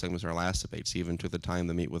between one of the segments of our last debates, even took the time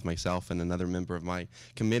to meet with myself and another member of my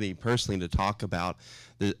committee personally to talk about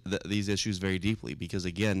these issues very deeply because,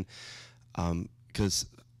 again, because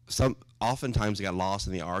oftentimes it got lost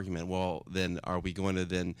in the argument. Well, then are we going to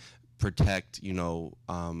then protect,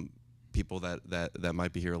 people that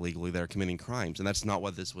might be here illegally that are committing crimes? And that's not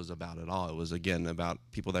what this was about at all. It was, again, about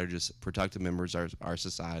people that are just protected members of our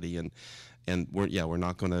society, and we're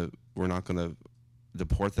not going to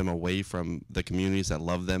deport them away from the communities that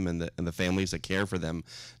love them and the families that care for them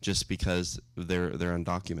just because they're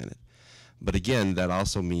undocumented. But again, that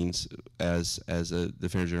also means, as the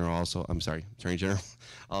Attorney General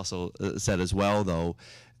also said as well, though,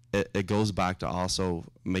 it goes back to also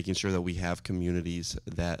making sure that we have communities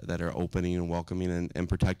that are opening and welcoming and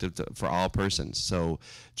protective for all persons. So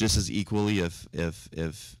just as equally, if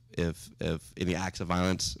any acts of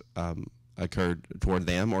violence occurred toward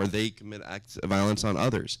them or they commit acts of violence on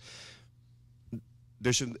others,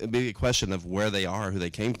 there should be a question of where they are, who they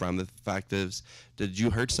came from. The fact is, did you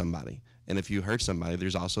hurt somebody? And if you hurt somebody,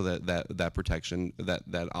 there's also that protection,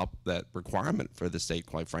 that requirement for the state,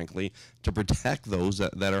 quite frankly, to protect those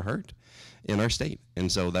that are hurt in our state. And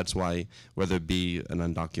so that's why, whether it be an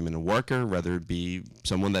undocumented worker, whether it be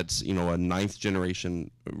someone that's a ninth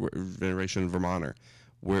generation Vermonter,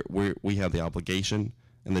 we have the obligation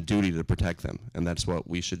and the duty to protect them, and that's what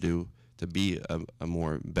we should do to be a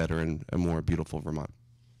more better and a more beautiful Vermont.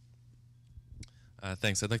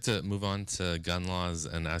 Thanks. I'd like to move on to gun laws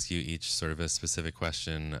and ask you each sort of a specific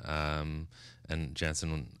question. And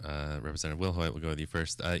Janssen, Representative Willhoit, will go with you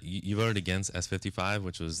first. You voted against S-55,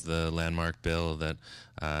 which was the landmark bill that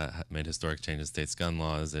made historic changes to states' gun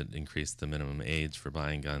laws. It increased the minimum age for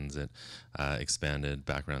buying guns. It expanded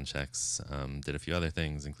background checks, did a few other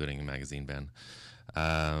things, including a magazine ban.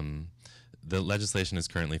 The legislation is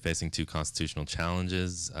currently facing 2 constitutional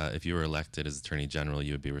challenges. If you were elected as Attorney General,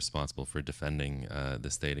 you would be responsible for defending the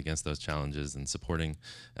state against those challenges and supporting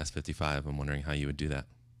S-55. I'm wondering how you would do that.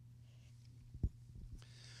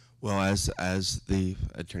 Well, as the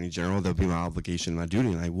Attorney General, that would be my obligation, my duty,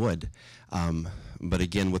 and I would. But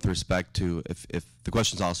again, with respect to, if the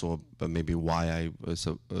question is also maybe why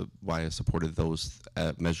I supported those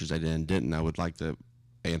measures I did and didn't, I would like to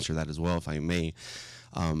answer that as well, if I may.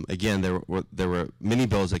 Again, there were many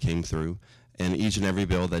bills that came through, and each and every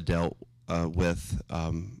bill that dealt with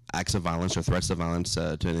acts of violence or threats of violence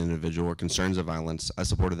to an individual or concerns of violence, I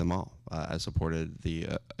supported them all. I supported the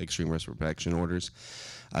extreme risk protection orders.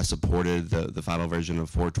 I supported the final version of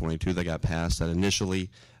 422 that got passed. That initially,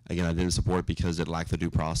 again, I didn't support because it lacked the due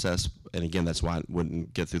process, and again, that's why it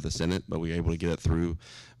wouldn't get through the Senate, but we were able to get it through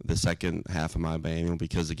the second half of my biennial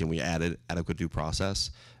because, again, we added adequate due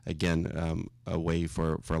process. Again, a way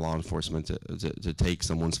for law enforcement to take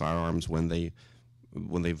someone's firearms when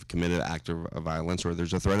they've committed an act of violence or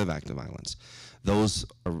there's a threat of act of violence. Those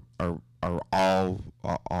are all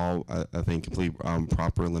I think complete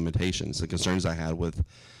proper limitations. The concerns I had with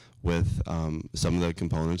some of the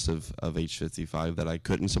components of H55 that I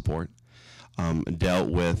couldn't support dealt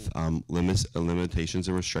with limitations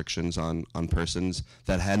and restrictions on persons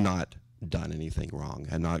that had not done anything wrong,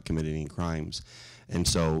 had not committed any crimes. And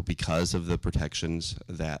so because of the protections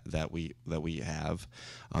that we have,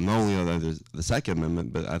 not only under the Second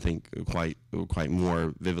Amendment, but I think quite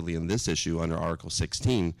more vividly in this issue under Article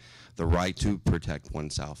 16, the right to protect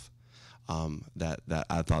oneself. That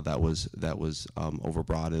I thought that was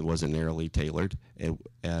overbroad. It wasn't narrowly tailored,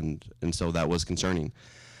 and so that was concerning.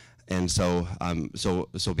 And so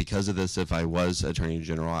so because of this, if I was Attorney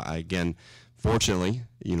General, I again, fortunately,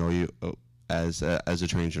 as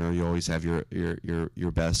Attorney General, you always have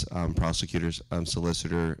your best prosecutors,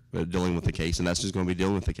 solicitor dealing with the case, and that's just going to be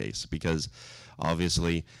dealing with the case, because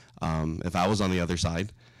obviously, if I was on the other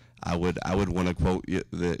side, I would want to quote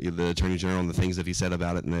the Attorney General and the things that he said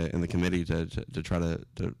about it in the committee to try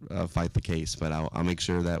to fight the case. But I'll make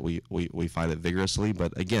sure that we fight it vigorously.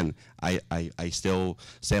 But again, I still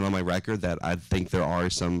stand on my record that I think there are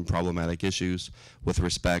some problematic issues with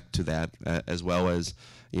respect to that, as well as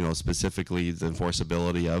specifically the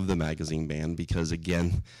enforceability of the magazine ban, because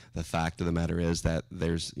again, the fact of the matter is that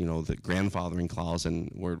there's the grandfathering clause,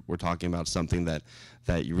 and we're talking about something that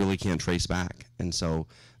you really can't trace back. And so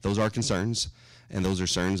those are concerns, and those are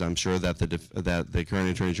concerns I'm sure that the current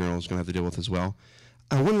Attorney General is going to have to deal with as well.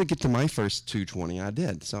 I wanted to get to my first 220. I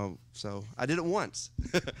did. So I did it once.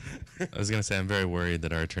 I was going to say, I'm very worried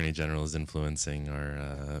that our Attorney General is influencing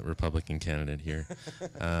our Republican candidate here.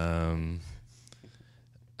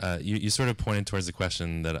 You sort of pointed towards the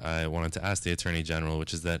question that I wanted to ask the Attorney General,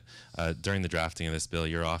 which is that during the drafting of this bill,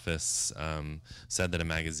 your office said that a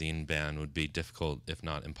magazine ban would be difficult, if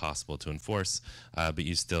not impossible, to enforce, but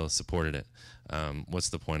you still supported it. What's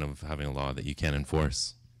the point of having a law that you can't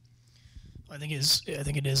enforce? I think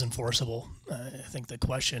it is enforceable. I think the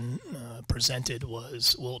question presented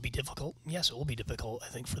was, will it be difficult? Yes, it will be difficult,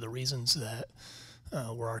 I think, for the reasons that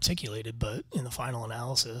were articulated, but in the final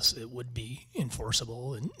analysis, it would be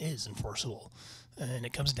enforceable and is enforceable. And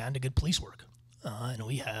it comes down to good police work. And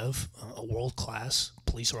we have a world-class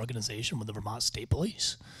police organization with the Vermont State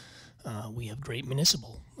Police. We have great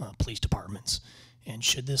municipal police departments. And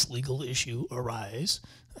should this legal issue arise,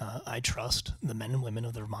 I trust the men and women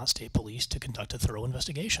of the Vermont State Police to conduct a thorough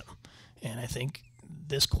investigation. And I think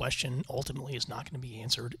this question ultimately is not going to be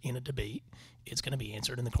answered in a debate. It's going to be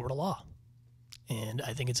answered in the court of law. And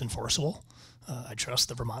I think it's enforceable. I trust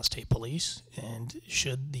the Vermont State Police, and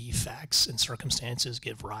should the facts and circumstances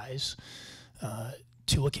give rise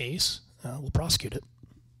to a case, we'll prosecute it.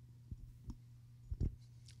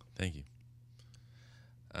 Thank you.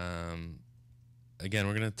 Again,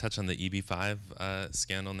 we're going to touch on the EB5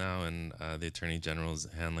 scandal now and the Attorney General's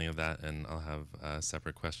handling of that, and I'll have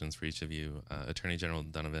separate questions for each of you. Attorney General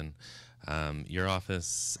Donovan, your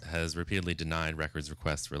office has repeatedly denied records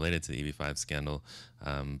requests related to the EB5 scandal.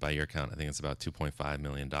 By your count, I think it's about 2.5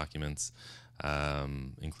 million documents,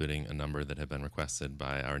 including a number that have been requested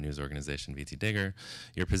by our news organization, VTDigger.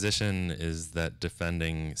 Your position is that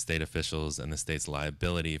defending state officials and the state's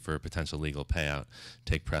liability for a potential legal payout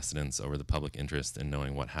take precedence over the public interest in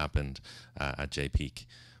knowing what happened at JPeak.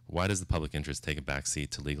 Why does the public interest take a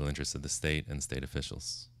backseat to legal interests of the state and state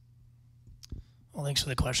officials? Well, thanks for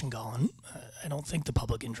the question, Colin. I don't think the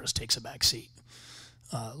public interest takes a backseat.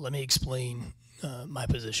 Let me explain my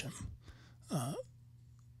position.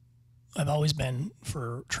 I've always been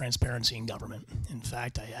for transparency in government. In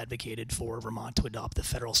fact, I advocated for Vermont to adopt the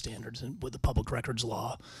federal standards with the public records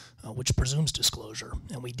law, which presumes disclosure,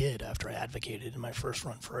 and we did after I advocated in my first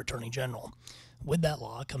run for Attorney General. With that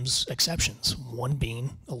law comes exceptions, one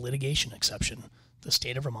being a litigation exception. The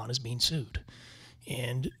state of Vermont is being sued.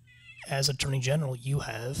 And as Attorney General, you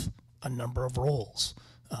have a number of roles.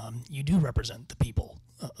 You do represent the people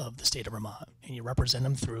of the state of Vermont, and you represent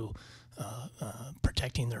them through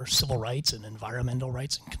protecting their civil rights and environmental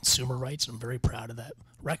rights and consumer rights. I'm very proud of that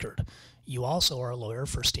record. You also are a lawyer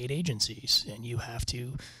for state agencies, and you have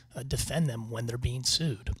to defend them when they're being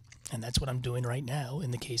sued. And that's what I'm doing right now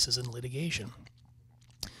in the cases in litigation.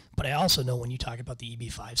 But I also know when you talk about the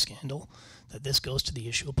EB5 scandal that this goes to the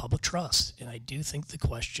issue of public trust. And I do think the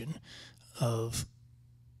question of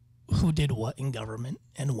who did what in government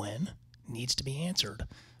and when needs to be answered.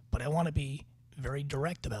 But I want to be very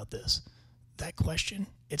direct about this. That question,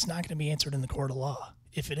 it's not going to be answered in the court of law.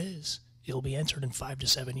 If it is, it'll be answered in 5 to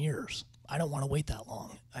 7 years. I don't want to wait that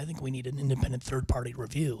long. I think we need an independent third-party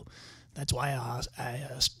review. That's why I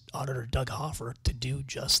asked Auditor Doug Hoffer to do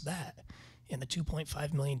just that. And the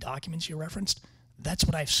 2.5 million documents you referenced, That's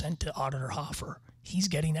what I've sent to Auditor Hoffer. He's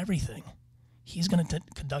getting everything. He's going to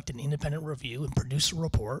conduct an independent review and produce a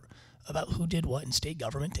report about who did what in state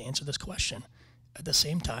government to answer this question. At the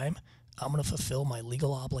same time, I'm going to fulfill my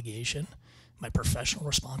legal obligation, my professional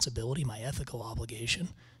responsibility, my ethical obligation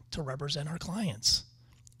to represent our clients.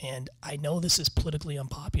 And I know this is politically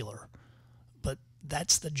unpopular, but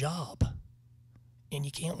that's the job. And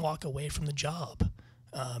you can't walk away from the job.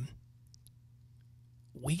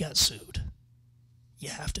 We got sued. You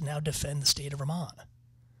have to now defend the state of Vermont.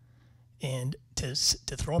 And to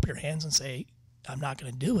throw up your hands and say, I'm not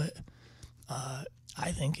going to do it,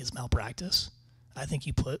 I think is malpractice. I think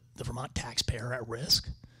you put the Vermont taxpayer at risk.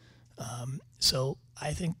 So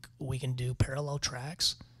I think we can do parallel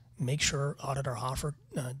tracks, make sure Auditor Hoffer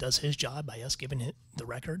does his job by us giving it the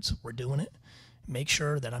records. We're doing it. Make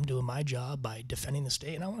sure that I'm doing my job by defending the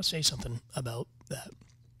state. And I want to say something about that.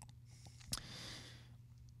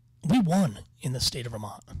 We won in the state of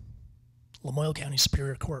Vermont. Lamoille County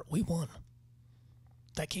Superior Court, we won.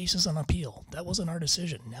 That case is on appeal. That wasn't our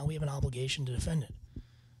decision. Now we have an obligation to defend it.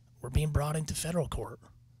 We're being brought into federal court.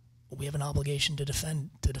 We have an obligation to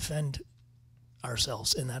defend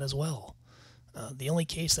ourselves in that as well. The only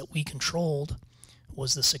case that we controlled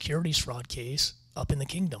was the securities fraud case up in the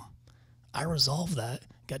kingdom. I resolved that,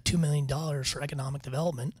 got $2 million for economic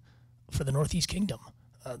development for the Northeast Kingdom.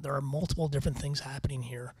 There are multiple different things happening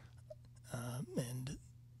here, and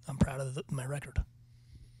I'm proud of my record.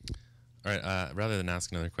 All right, rather than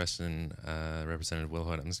ask another question, Representative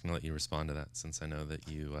Willhoit, I'm just going to let you respond to that since I know that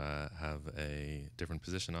you have a different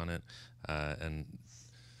position on it, and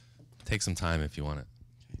take some time if you want it.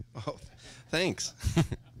 Oh, thanks.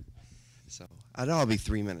 So I know I'll be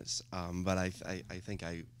 3 minutes, but I think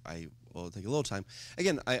I will take a little time.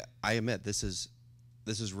 Again, I admit this is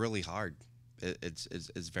really hard. It's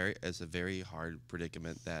a very hard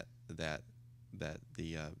predicament that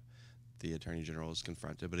the Attorney General is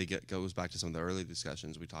confronted. But it goes back to some of the early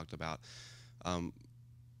discussions we talked about.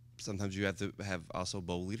 Sometimes you have to have also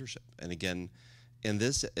bold leadership. And again, in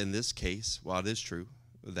this case, while it is true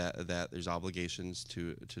that there's obligations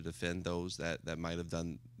to defend those that might have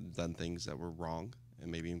done things that were wrong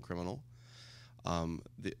and maybe even criminal,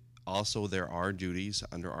 also there are duties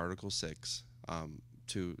under Article 6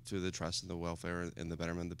 to the trust and the welfare and the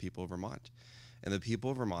betterment of the people of Vermont. And the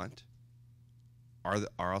people of Vermont are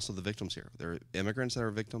also the victims here. There are immigrants that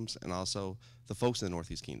are victims, and also the folks in the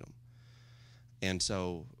Northeast Kingdom. And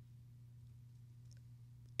so,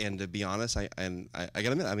 and to be honest, I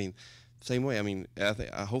gotta admit, I mean, same way. I mean,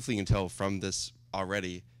 hopefully you can tell from this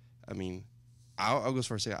already. I mean, I'll go as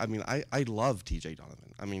far as say, I mean, I love TJ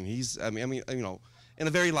Donovan. I mean, I mean, you know, in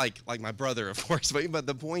a very like my brother, of course. But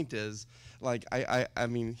the point is, like, I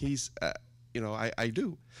mean, he's, you know, I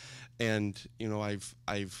do, and you know,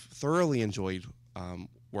 I've thoroughly enjoyed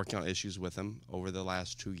working on issues with him over the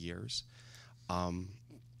last 2 years,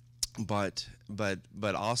 but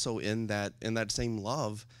also in that same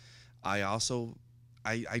love,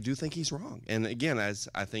 I do think he's wrong. And again, as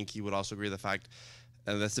I think he would also agree with the fact,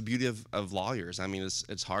 and that's the beauty of lawyers. I mean,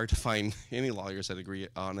 it's hard to find any lawyers that agree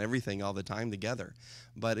on everything all the time together.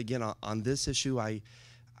 But again, on this issue, I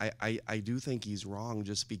do think he's wrong,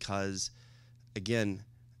 just because, again,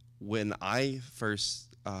 when I first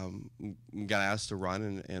got asked to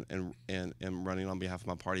run and running on behalf of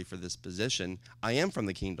my party for this position, I am from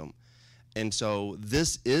the kingdom. And so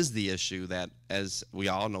this is the issue that, as we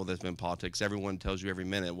all know, there's been politics. Everyone tells you every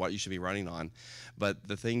minute what you should be running on. But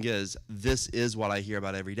the thing is, this is what I hear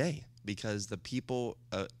about every day, because the people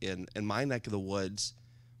in my neck of the woods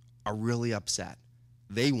are really upset.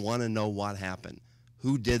 They want to know what happened.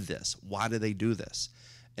 Who did this? Why did they do this?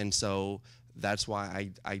 And so that's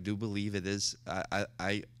why I do believe it is.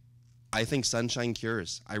 I think sunshine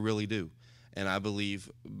cures. I really do. And I believe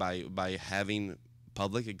by having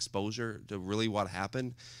public exposure to really what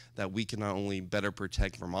happened, that we can not only better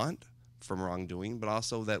protect Vermont from wrongdoing, but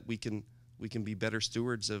also that we can be better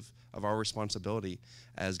stewards of our responsibility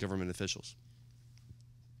as government officials.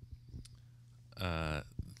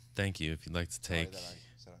 Thank you. If you'd like to take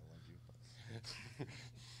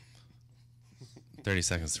 30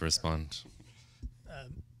 seconds to respond.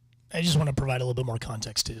 I just want to provide a little bit more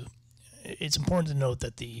context too. It's important to note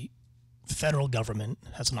that the federal government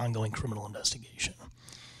has an ongoing criminal investigation.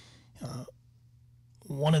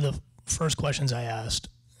 One of the first questions I asked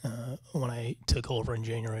when I took over in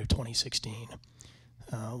January of 2016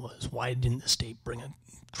 was, why didn't the state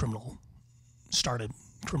start a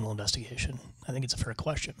criminal investigation? I think it's a fair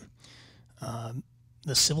question.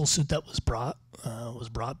 The civil suit that was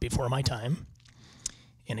brought before my time.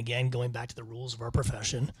 And again, going back to the rules of our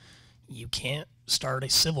profession, you can't start a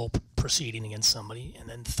civil proceeding against somebody and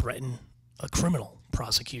then threaten a criminal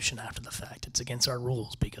prosecution after the fact. It's against our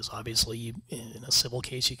rules because obviously in a civil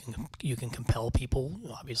case you can compel people.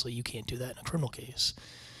 Obviously you can't do that in a criminal case.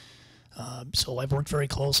 So I've worked very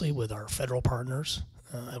closely with our federal partners.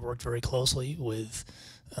 I've worked very closely with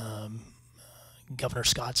Governor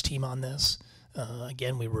Scott's team on this.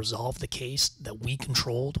 Again, we resolved the case that we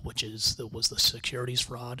controlled, which was the securities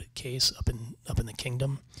fraud case up in the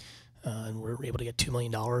kingdom. And we were able to get $2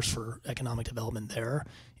 million for economic development there.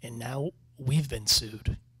 And now we've been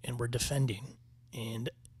sued and we're defending. And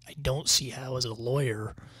I don't see how, as a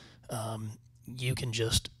lawyer, you can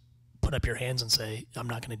just put up your hands and say, I'm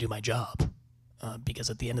not going to do my job. Because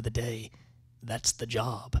at the end of the day, that's the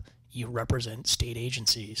job. You represent state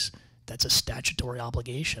agencies. That's a statutory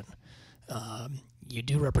obligation. You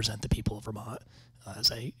do represent the people of Vermont,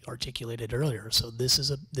 as I articulated earlier. So this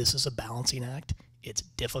is a balancing act. It's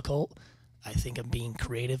difficult. I think I'm being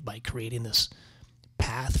creative by creating this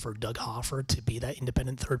path for Doug Hoffer to be that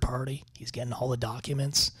independent third party. He's getting all the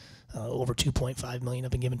documents. Over $2.5 million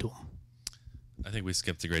have been given to him. I think we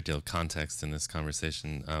skipped a great deal of context in this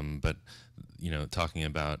conversation, but talking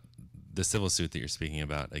about the civil suit that you're speaking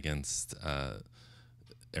about against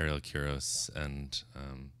Ariel Kuros and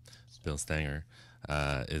Bill Stanger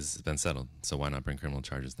has been settled. So why not bring criminal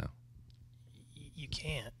charges now? You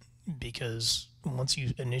can't, because once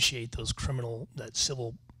you initiate that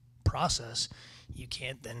civil process, you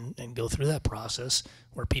can't then go through that process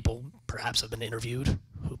where people perhaps have been interviewed,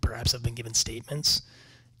 who perhaps have been given statements.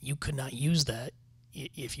 You could not use that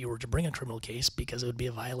if you were to bring a criminal case, because it would be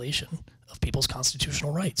a violation of people's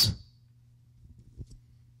constitutional rights.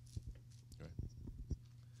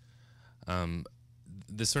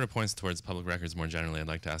 This sort of points towards public records more generally. I'd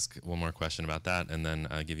like to ask one more question about that, and then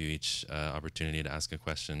give you each opportunity to ask a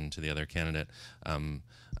question to the other candidate.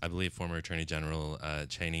 I believe former Attorney General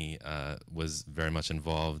Cheney was very much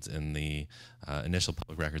involved in the initial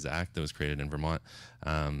Public Records Act that was created in Vermont,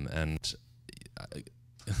 and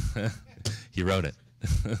he wrote it.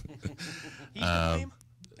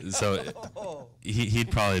 So he'd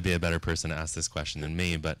probably be a better person to ask this question than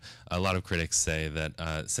me, but a lot of critics say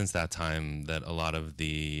that since that time that a lot of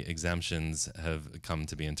the exemptions have come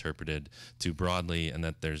to be interpreted too broadly, and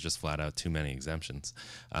that there's just flat out too many exemptions,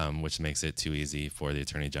 which makes it too easy for the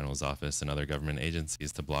Attorney General's office and other government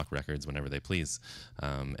agencies to block records whenever they please.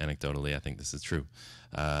 Anecdotally, I think this is true.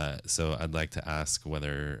 So I'd like to ask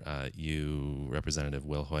whether you, Representative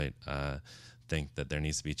Willhoit, think that there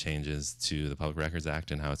needs to be changes to the Public Records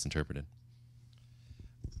Act and how it's interpreted.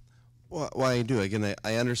 Well, I do. Again,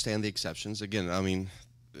 I understand the exceptions. Again, I mean,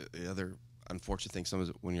 the other unfortunate thing,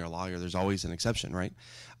 sometimes when you're a lawyer, there's always an exception, right?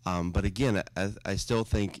 But again, I still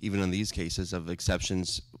think even in these cases of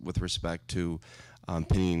exceptions with respect to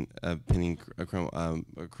pending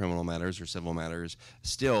criminal matters or civil matters, it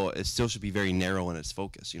still should be very narrow in its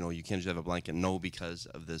focus. You can't just have a blanket no because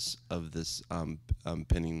of this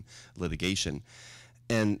pending litigation.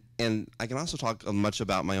 And I can also talk much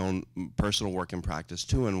about my own personal work and practice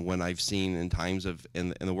too, and when I've seen in times of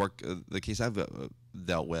in the work the case I've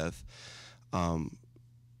dealt with, how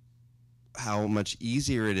much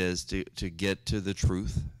easier it is to get to the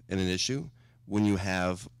truth in an issue when you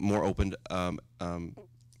have more open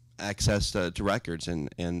access to records and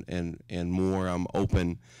more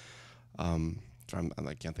open. I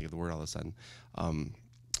can't think of the word all of a sudden.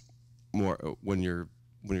 More when you're.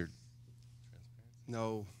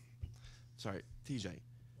 No, sorry, TJ.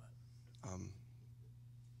 I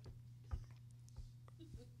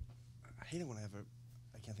hate it when I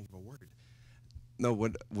can't think of a word. No,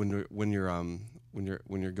 when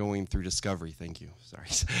you're going through discovery. Thank you. Sorry.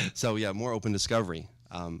 So yeah, more open discovery.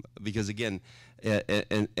 Because again,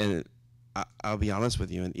 and I'll be honest with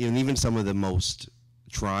you, and even some of the most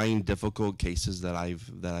trying, difficult cases that I've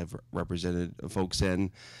represented folks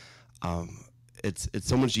in. It's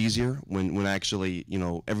so much easier when actually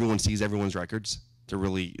everyone sees everyone's records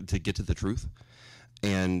to get to the truth,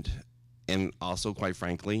 and also quite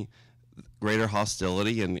frankly, greater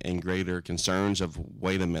hostility and greater concerns of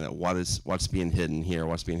wait a minute, what's being hidden here,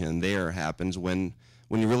 what's being hidden there happens when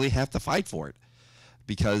you really have to fight for it,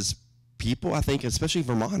 because people, I think especially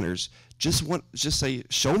Vermonters, just say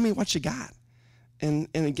show me what you got, and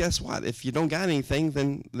guess what, if you don't got anything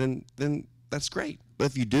then that's great, but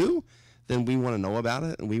if you do, then we want to know about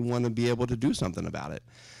it and we want to be able to do something about it.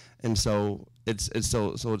 And so it's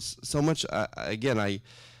so much again,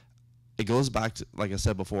 it goes back to, like I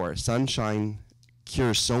said before, sunshine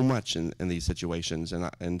cures so much in these situations,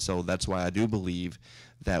 and so that's why I do believe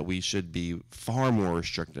that we should be far more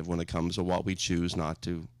restrictive when it comes to what we choose not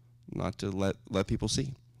to let people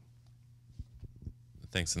see.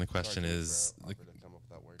 Thanks. And the question is, Sorry to come up with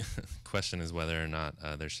that word. question is whether or not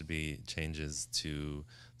there should be changes to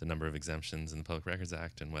the number of exemptions in the Public Records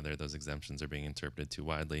Act and whether those exemptions are being interpreted too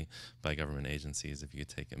widely by government agencies. If you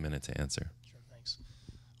could take a minute to answer. Sure, thanks.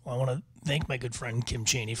 Well, I want to thank my good friend Kim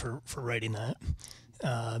Cheney for writing that.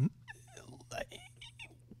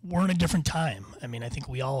 We're in a different time. I mean, I think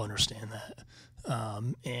we all understand that.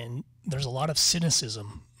 And there's a lot of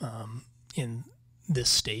cynicism in this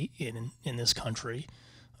state, in this country.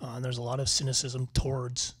 And there's a lot of cynicism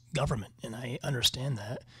towards government, and I understand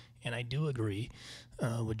that. And I do agree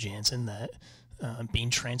with Janssen that being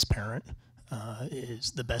transparent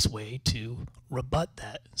is the best way to rebut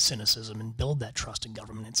that cynicism and build that trust in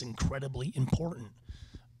government. It's incredibly important.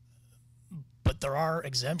 But there are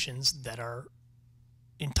exemptions that are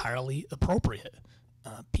entirely appropriate.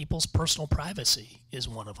 People's personal privacy is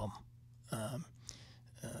one of them.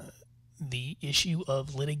 The issue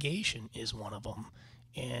of litigation is one of them.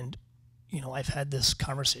 And, you know, I've had this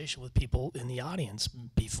conversation with people in the audience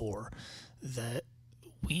before that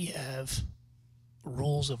we have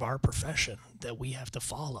rules of our profession that we have to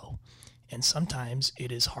follow. And sometimes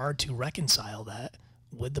it is hard to reconcile that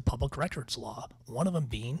with the public records law, one of them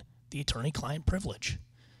being the attorney-client privilege.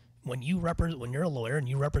 When you're a lawyer and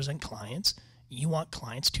you represent clients, you want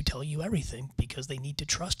clients to tell you everything because they need to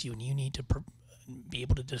trust you and you need to be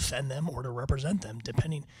able to defend them or to represent them,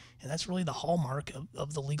 depending. And that's really the hallmark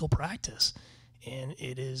of the legal practice. And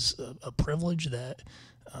it is a privilege that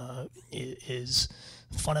is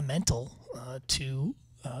fundamental to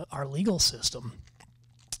our legal system.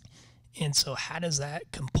 And so how does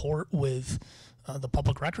that comport with the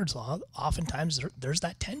public records law? Oftentimes there's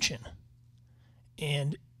that tension.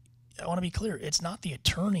 And I want to be clear, it's not the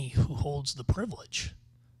attorney who holds the privilege.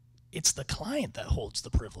 It's the client that holds the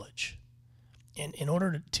privilege. And in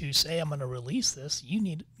order to say, I'm going to release this, you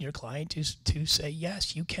need your client to say,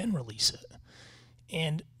 yes, you can release it.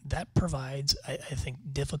 And that provides, I think,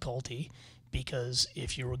 difficulty, because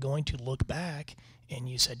if you were going to look back and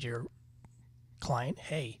you said to your client,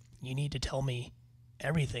 hey, you need to tell me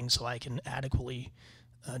everything so I can adequately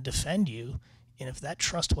defend you, and if that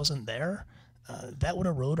trust wasn't there, that would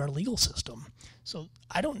erode our legal system. So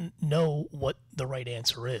I don't know what the right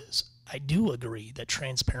answer is. I do agree that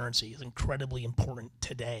transparency is incredibly important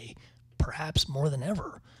today, perhaps more than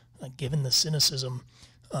ever, given the cynicism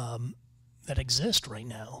that exists right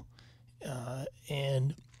now.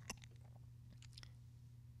 And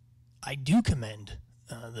I do commend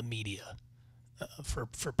the media for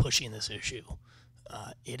pushing this issue.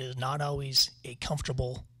 It is not always a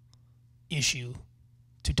comfortable issue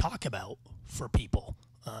to talk about for people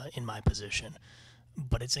in my position,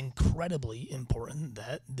 but it's incredibly important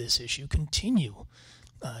that this issue continue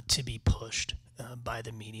to be pushed by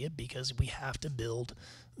the media, because we have to build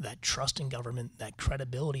that trust in government, that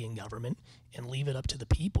credibility in government, and leave it up to the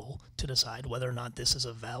people to decide whether or not this is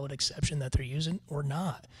a valid exception that they're using or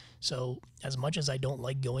not. So as much as I don't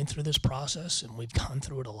like going through this process, and we've gone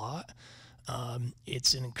through it a lot,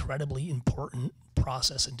 it's an incredibly important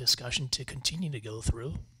process and discussion to continue to go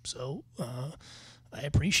through. So I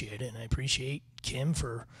appreciate it, and I appreciate Kim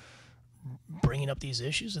for bringing up these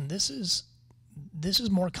issues. And this is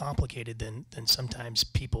more complicated than sometimes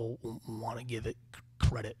people want to give it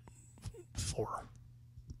credit for.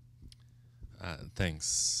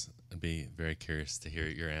 Thanks. I'd be very curious to hear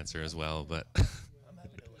your answer as well, but I'm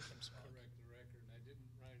happy to let Kim speak. Correct the record, I didn't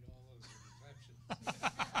write all those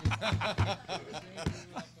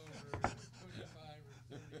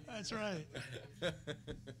exceptions. That's right.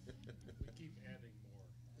 We keep adding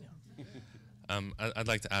more. I'd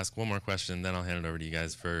like to ask one more question, then I'll hand it over to you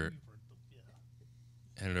guys for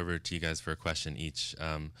a question each.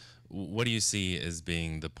 What do you see as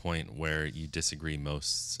being the point where you disagree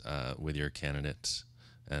most with your candidate,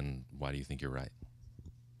 and why do you think you're right?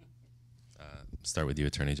 Start with you,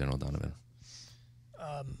 Attorney General Donovan.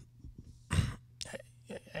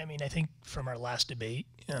 I mean, I think from our last debate,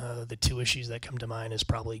 the two issues that come to mind is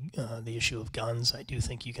probably the issue of guns. I do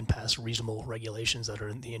think you can pass reasonable regulations that are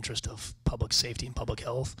in the interest of public safety and public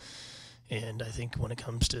health. And I think when it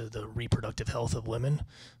comes to the reproductive health of women,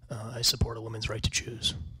 I support a woman's right to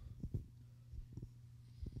choose.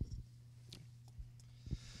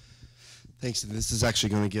 Thanks. And this is actually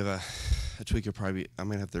going to give a tweak of probably. I'm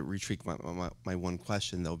going to have to retweak my one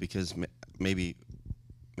question, though, because maybe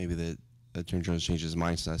the Attorney General changes his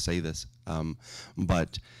mind since I say this.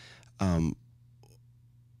 But one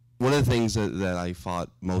of the things that I fought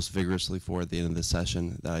most vigorously for at the end of the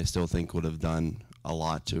session, that I still think would have done a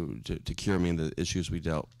lot to cure me in the issues we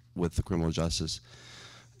dealt with the criminal justice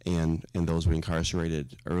and those we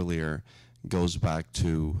incarcerated earlier, goes back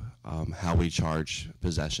to how we charge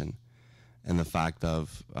possession, and the fact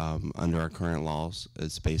of under our current laws,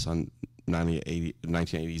 it's based on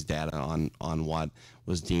 1980s data on what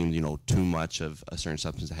was deemed, too much of a certain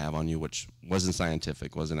substance to have on you, which wasn't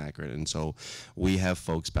scientific, wasn't accurate. And so we have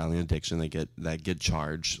folks battling addiction that get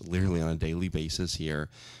charged literally on a daily basis here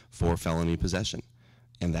for felony possession,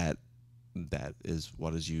 and that is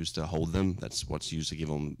what is used to hold them. That's what's used to give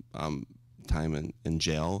them time in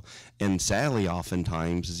jail, and sadly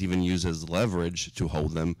oftentimes is even used as leverage to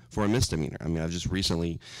hold them for a misdemeanor. I mean, I've just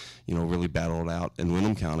recently really battled out in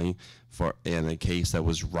Windham County in a case that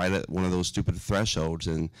was right at one of those stupid thresholds,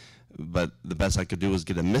 but the best I could do was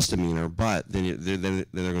get a misdemeanor, but then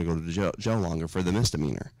they're going to go to jail longer for the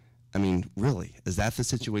misdemeanor. I mean, really, is that the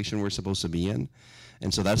situation we're supposed to be in?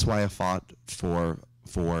 And so that's why I fought for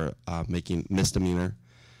making misdemeanor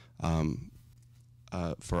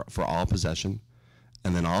for all possession,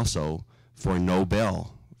 and then also for no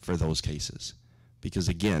bail for those cases. Because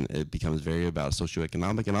again, it becomes very about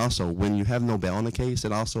socioeconomic, and also when you have no bail in a case,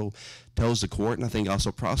 it also tells the court, and I think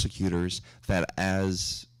also prosecutors, that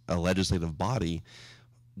as a legislative body,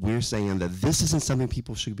 we're saying that this isn't something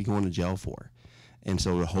people should be going to jail for. And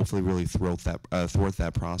so to hopefully really thwart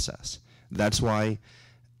that process. That's why,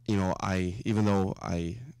 even though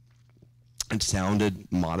it sounded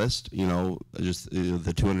modest, just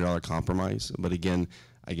the $200 compromise. But again,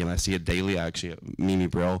 I see it daily. Actually, Mimi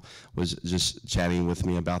Brill was just chatting with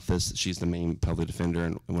me about this. She's the main public defender,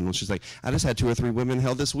 and when she's like, I just had 2 or 3 women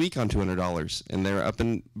held this week on $200, and they're up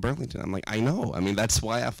in Burlington. I'm like, I know. I mean, that's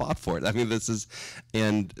why I fought for it. I mean,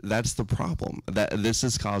 and that's the problem. That this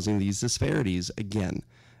is causing these disparities again.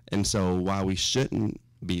 And so while we shouldn't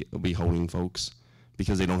be holding folks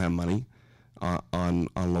because they don't have money on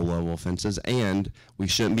low-level offenses, and we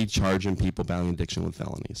shouldn't be charging people battling addiction with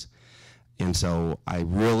felonies. And so I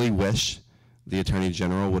really wish the Attorney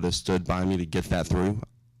General would have stood by me to get that through.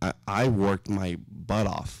 I worked my butt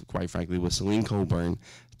off, quite frankly, with Celine Coburn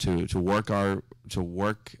to work our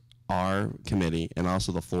committee and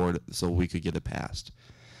also the floor so we could get it passed.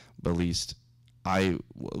 But at least by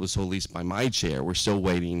my chair, we're still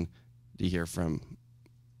waiting to hear from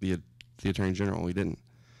the Attorney General. We didn't.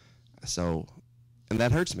 So, and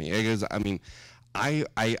that hurts me, because I mean,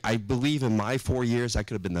 I believe in my 4 years that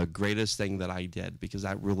could have been the greatest thing that I did, because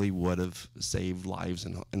that really would have saved lives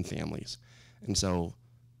and families. And so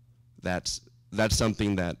that's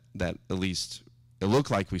something that at least it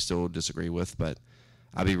looked like we still disagree with, but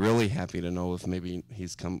I'd be really happy to know if maybe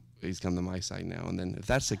he's come to my side now. And then if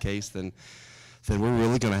that's the case, then we're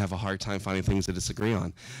really going to have a hard time finding things to disagree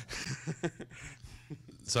on.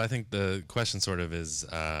 So I think the question sort of is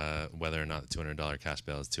whether or not the $200 cash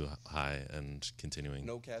bail is too high, and continuing.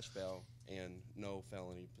 No cash bail and no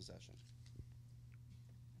felony possession.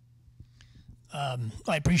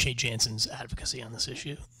 I appreciate Janssen's advocacy on this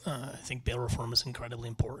issue. I think bail reform is incredibly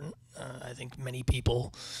important. I think many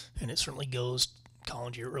people, and it certainly goes,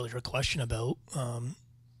 Colin, to your earlier question about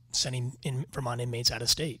sending Vermont inmates out of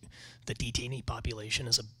state. The detainee population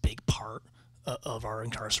is a big part of our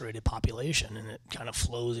incarcerated population, and it kind of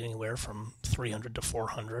flows anywhere from 300 to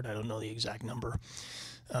 400. I don't know the exact number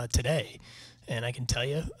today. And I can tell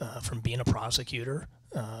you from being a prosecutor,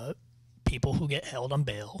 people who get held on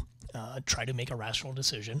bail try to make a rational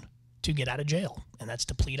decision to get out of jail, and that's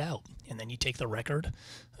to plead out. And then you take the record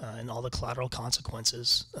and all the collateral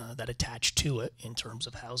consequences that attach to it in terms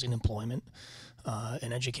of housing, employment,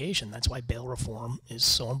 and education. That's why bail reform is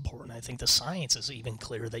so important. I think the science is even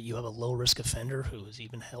clear that you have a low-risk offender who is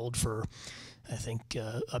even held for, I think,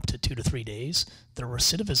 up to 2 to 3 days. The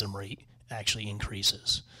recidivism rate actually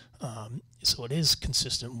increases. So it is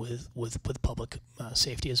consistent with public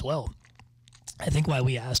safety as well. I think why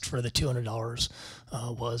we asked for the $200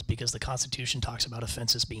 was because the Constitution talks about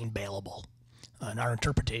offenses being bailable. In our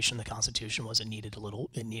interpretation, the Constitution was it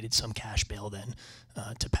needed some cash bail then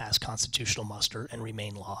to pass constitutional muster and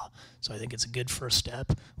remain law. So I think it's a good first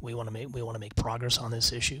step. We want to make progress on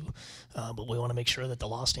this issue, but we want to make sure that the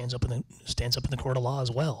law stands up in the court of law as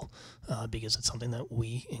well, because it's something that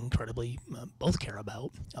we incredibly both care about.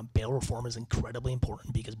 Bail reform is incredibly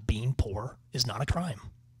important because being poor is not a crime.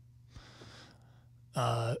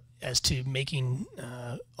 As to making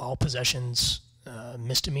all possessions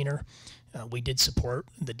misdemeanor. We did support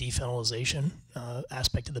the defenilization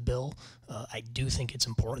aspect of the bill. I do think it's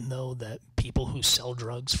important, though, that people who sell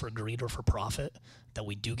drugs for greed or for profit, that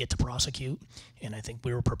we do get to prosecute. And I think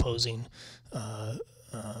we were proposing a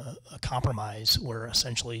compromise where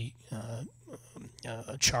essentially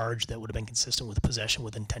a charge that would have been consistent with possession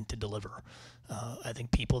with intent to deliver. I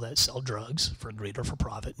think people that sell drugs for greed or for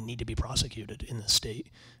profit need to be prosecuted in this state.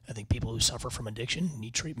 I think people who suffer from addiction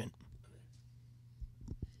need treatment.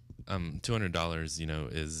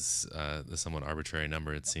 $200, is a somewhat arbitrary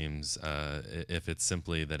number, it seems. If it's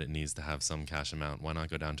simply that it needs to have some cash amount, why not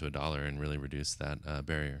go down to $1 and really reduce that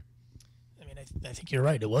barrier? I mean, I think you're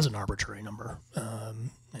right. It was an arbitrary number.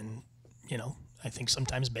 And, I think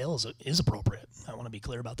sometimes bail is appropriate. I want to be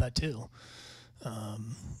clear about that, too.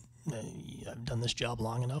 I've done this job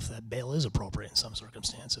long enough that bail is appropriate in some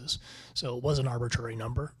circumstances. So it was an arbitrary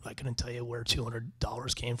number. I couldn't tell you where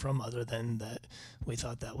 $200 came from other than that we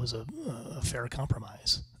thought that was a fair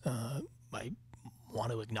compromise. I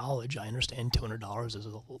want to acknowledge, I understand $200 is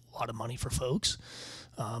a lot of money for folks,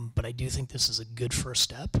 but I do think this is a good first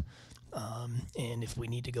step. And if we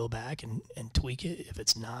need to go back and tweak it, if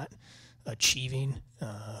it's not achieving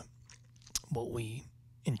what we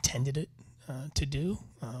intended it to do,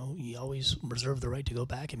 you always reserve the right to go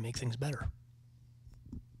back and make things better.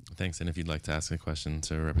 Thanks. And if you'd like to ask a question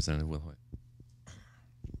to Representative Willhoit.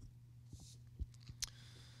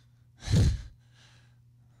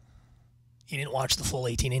 You didn't watch the full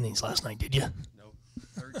 18 innings last night, did you? No,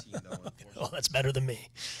 13 though, unfortunately. Oh, that's better than me.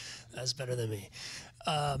 That's better than me.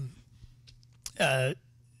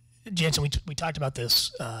 Janssen, we talked about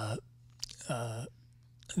this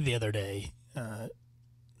the other day.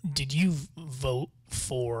 Did you vote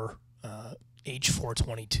for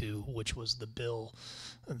H422, which was the bill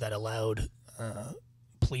that allowed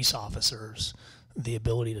police officers the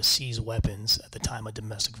ability to seize weapons at the time a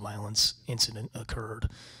domestic violence incident occurred?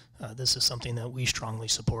 This is something that we strongly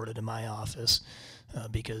supported in my office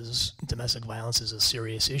because domestic violence is a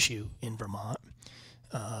serious issue in Vermont.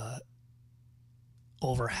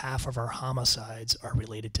 Over half of our homicides are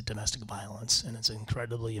related to domestic violence, and it's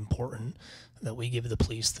incredibly important that we give the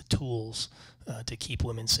police the tools to keep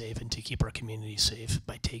women safe and to keep our communities safe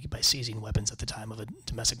by seizing weapons at the time of a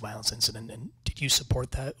domestic violence incident. And did you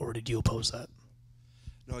support that, or did you oppose that?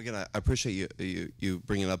 No, again, I appreciate you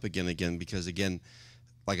bringing it up again, because again,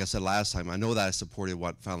 like I said last time, I know that I supported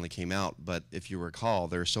what finally came out, but if you recall,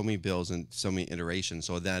 there are so many bills and so many iterations.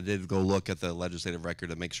 So then I did go look at the legislative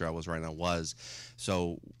record to make sure I was right, and I was.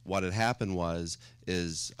 So what had happened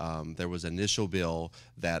is there was an initial bill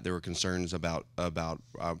that there were concerns about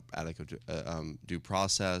adequate due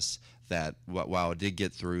process, that while it did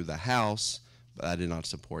get through the House, but I did not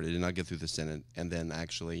support it. It did not get through the Senate. And then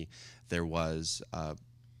actually there was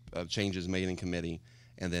changes made in committee,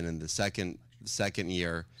 and then in the second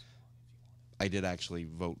year, I did actually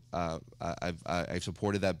vote. I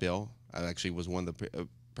supported that bill. I actually was one of the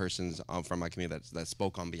persons from my committee that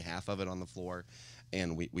spoke on behalf of it on the floor,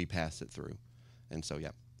 and we passed it through. And so,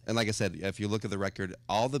 yeah. And like I said, if you look at the record,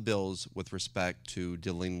 all the bills with respect to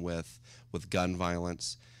dealing with gun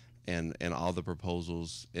violence and all the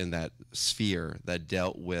proposals in that sphere that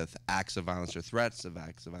dealt with acts of violence or threats of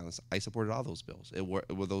acts of violence, I supported all those bills. It were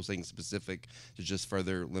those things specific to just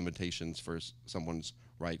further limitations for someone's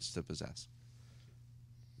rights to possess.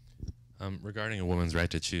 Regarding a woman's right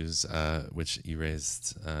to choose, which you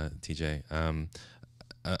raised, TJ,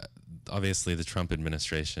 obviously the Trump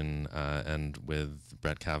administration and with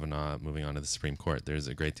Brett Kavanaugh moving on to the Supreme Court, there's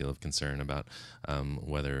a great deal of concern about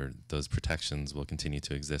whether those protections will continue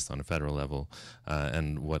to exist on a federal level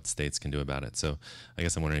and what states can do about it. So I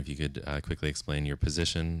guess I'm wondering if you could quickly explain your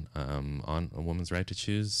position on a woman's right to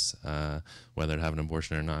choose, whether to have an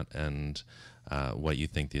abortion or not, and what you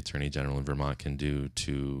think the Attorney General in Vermont can do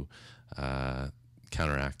to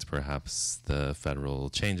counteract perhaps the federal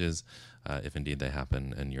changes if indeed they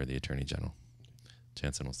happen and you're the Attorney General.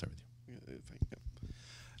 Janssen, we'll start with you.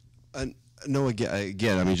 No,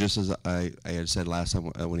 again, I mean, just as I had said last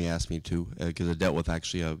time when he asked me to, because I dealt with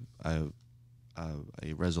actually a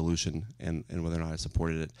resolution and whether or not I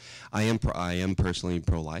supported it. I am personally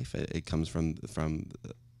pro-life. It comes from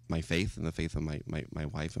my faith and the faith of my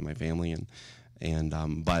wife and my family,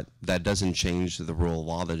 but that doesn't change the rule of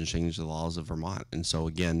law. That doesn't change the laws of Vermont. And so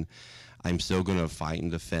again, I'm still going to fight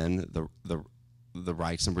and defend the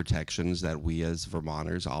rights and protections that we as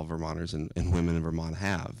Vermonters, all Vermonters and women in Vermont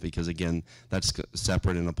have, because again, that's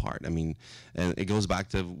separate and apart. I mean, and it goes back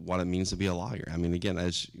to what it means to be a lawyer. I mean, again,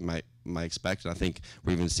 as you might expect, and I think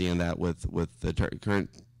we're even seeing that with the current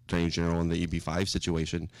Attorney General in the EB5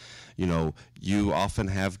 situation, you know, you often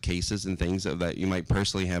have cases and things that you might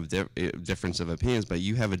personally have difference of opinions, but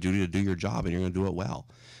you have a duty to do your job, and you're going to do it well.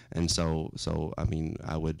 And so I mean,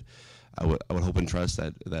 I would hope and trust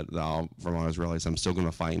that all Vermonters realize I'm still going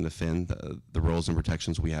to fight and defend the rules and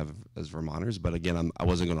protections we have as Vermonters. But again, I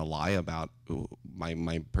wasn't going to lie about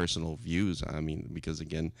my personal views. I mean, because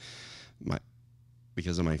again,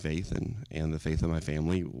 because of my faith and the faith of my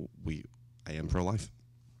family, I am pro-life.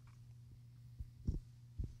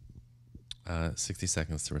 60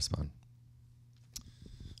 seconds to respond.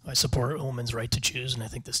 I support a woman's right to choose, and I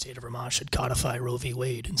think the state of Vermont should codify Roe v.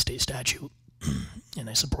 Wade in state statute. And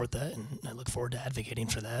I support that, and I look forward to advocating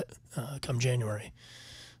for that come January.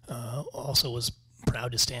 Also was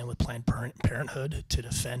proud to stand with Planned Parenthood to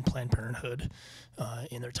defend Planned Parenthood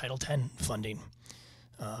in their Title X funding,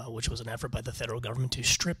 which was an effort by the federal government to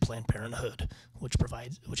strip Planned Parenthood,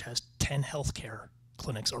 which has 10 healthcare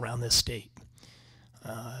clinics around this state.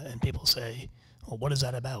 And people say, well, what is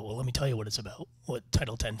that about? Well, let me tell you what it's about, what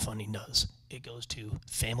Title X funding does. It goes to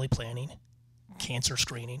family planning, cancer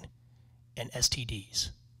screening, and STDs.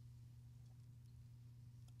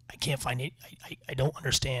 I can't find it. I don't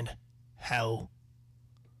understand how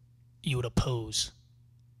you would oppose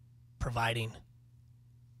providing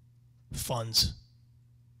funds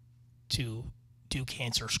to do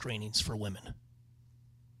cancer screenings for women.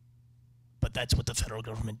 But that's what the federal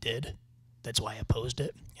government did. That's why I opposed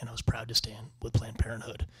it, and I was proud to stand with Planned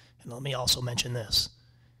Parenthood. And let me also mention this,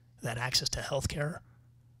 that access to health care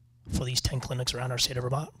for these 10 clinics around our state of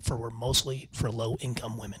Vermont were mostly for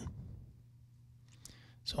low-income women.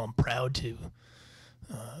 So I'm proud to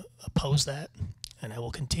oppose that, and I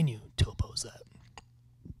will continue to oppose that.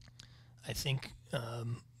 I think,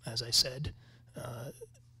 as I said,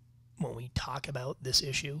 when we talk about this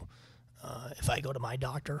issue, if I go to my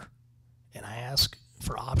doctor and I ask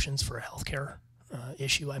for options for a healthcare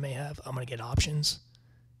issue I may have, I'm going to get options.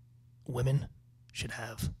 Women should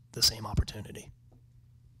have the same opportunity.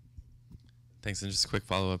 Thanks. And just a quick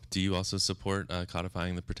follow-up. Do you also support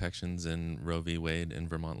codifying the protections in Roe v. Wade in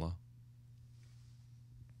Vermont law?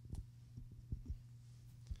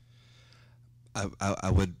 I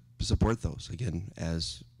would support those, again,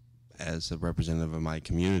 as a representative of my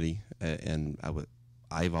community, and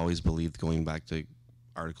I've always believed, going back to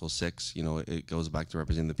Article 6, you know, it goes back to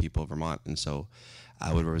representing the people of Vermont, and so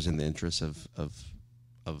I would represent the interests of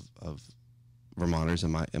Vermonters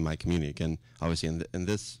in my community. Again, obviously, in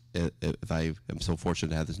this, if I am so fortunate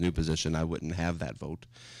to have this new position, I wouldn't have that vote,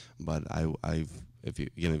 but if you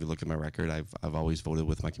look at my record, I've always voted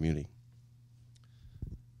with my community.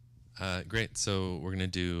 Great. So we're going to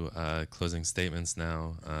do closing statements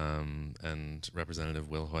now, and Representative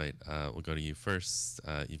Willhoit, we'll go to you first.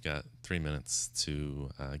 You've got 3 minutes to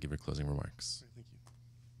give your closing remarks. Thank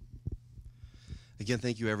you. Again,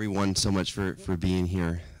 thank you everyone so much for being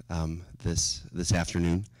here this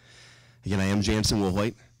afternoon. Again, I am Janssen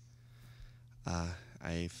Willhoit.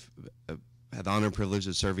 I've had the honor and privilege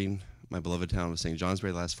of serving my beloved town of St.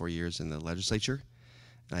 Johnsbury the last 4 years in the legislature,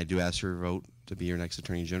 and I do ask for your vote to be your next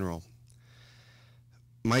Attorney General.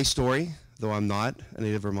 My story, though I'm not a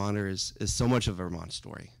native Vermonter, is so much of a Vermont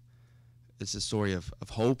story. It's a story of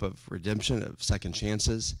hope, of redemption, of second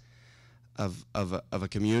chances, of a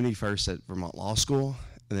community first at Vermont Law School,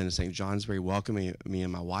 and then at St. Johnsbury welcoming me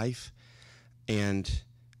and my wife, and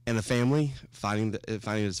a family finding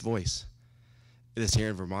its voice. It is here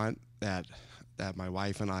in Vermont that my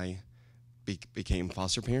wife and I became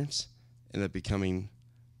foster parents, ended up becoming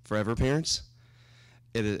forever parents.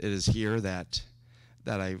 It is here that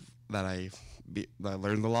I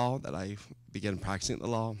learned the law, that I began practicing the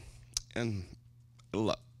law, and I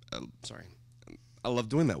love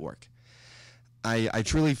doing that work. I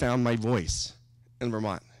truly found my voice in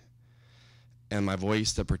Vermont, and my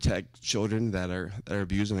voice to protect children that are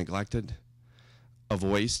abused and neglected, a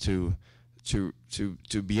voice to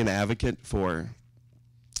be an advocate for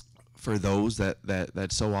those that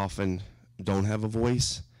so often don't have a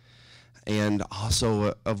voice, and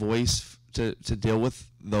also a voice to deal with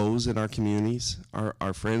those in our communities,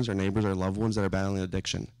 our friends, our neighbors, our loved ones that are battling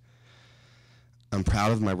addiction. I'm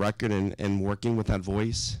proud of my record in working with that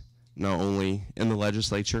voice, not only in the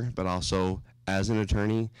legislature, but also as an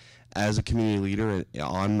attorney, as a community leader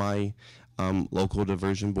on my local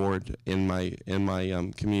diversion board, in my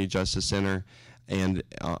community justice center, and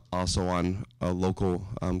also on local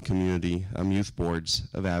community youth boards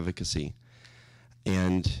of advocacy.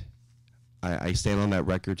 And I stand on that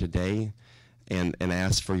record today and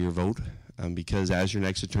ask for your vote, because as your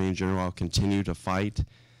next Attorney General, I'll continue to fight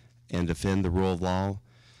and defend the rule of law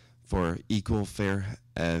for equal, fair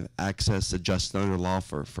access adjusted under law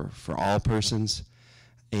for all persons,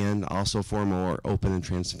 and also for a more open and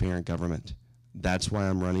transparent government. That's why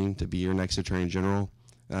I'm running to be your next Attorney General,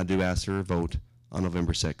 and I do ask for a vote on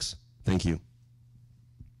November 6th. Thank you.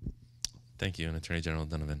 Thank you, and Attorney General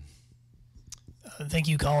Donovan. Thank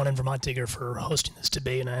you, Colin and VTDigger, for hosting this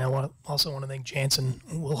debate, and I also want to thank Janssen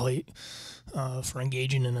Willhoit for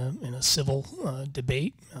engaging in a civil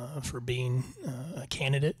debate, for being a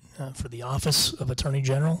candidate for the office of Attorney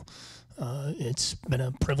General. It's been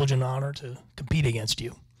a privilege and honor to compete against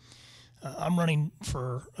you. I'm running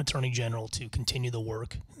for Attorney General to continue the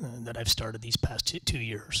work that I've started these past 2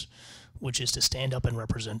 years, which is to stand up and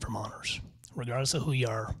represent Vermonters, regardless of who you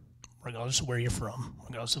are, regardless of where you're from,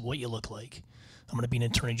 regardless of what you look like. I'm going to be an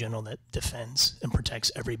Attorney General that defends and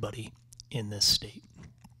protects everybody in this state.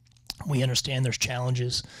 We understand there's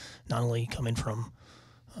challenges not only coming from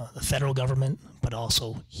the federal government, but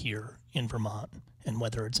also here in Vermont. And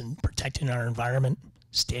whether it's in protecting our environment,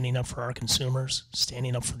 standing up for our consumers,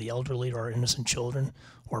 standing up for the elderly or our innocent children,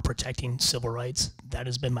 or protecting civil rights, that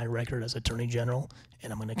has been my record as Attorney General,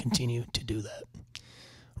 and I'm going to continue to do that.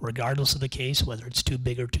 Regardless of the case, whether it's too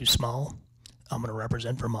big or too small, I'm going to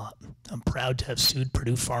represent Vermont. I'm proud to have sued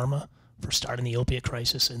Purdue Pharma for starting the opiate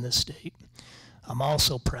crisis in this state. I'm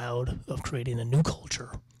also proud of creating a new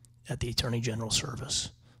culture at the Attorney General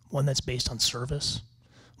service, one that's based on service,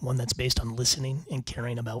 one that's based on listening and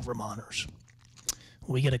caring about Vermonters.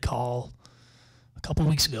 We get a call a couple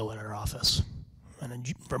weeks ago in our office, and a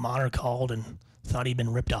Vermonter called and thought he'd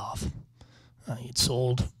been ripped off. He'd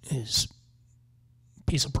sold his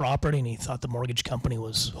piece of property, and he thought the mortgage company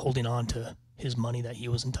was holding on to his money that he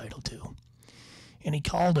was entitled to. And he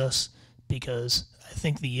called us because I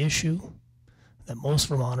think the issue that most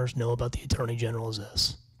Vermonters know about the Attorney General is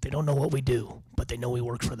this. They don't know what we do, but they know we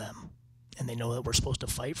work for them. And they know that we're supposed to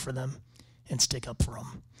fight for them and stick up for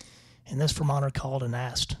them. And this Vermonter called and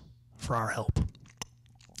asked for our help.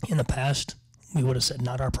 In the past, we would have said,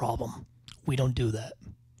 not our problem. We don't do that.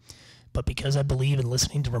 But because I believe in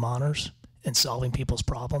listening to Vermonters and solving people's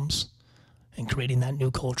problems and creating that new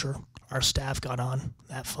culture, our staff got on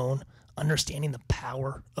that phone, understanding the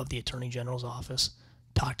power of the Attorney General's office,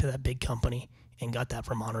 talked to that big company, and got that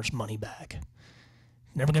Vermonter's money back.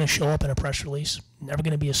 Never going to show up in a press release, never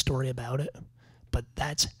going to be a story about it, but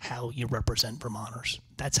that's how you represent Vermonters.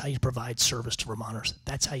 That's how you provide service to Vermonters.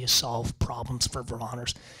 That's how you solve problems for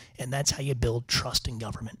Vermonters, and that's how you build trust in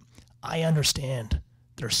government. I understand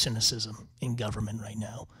there's cynicism in government right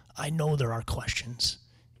now. I know there are questions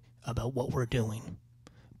about what we're doing,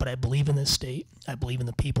 but I believe in this state. I believe in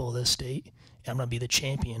the people of this state. And I'm going to be the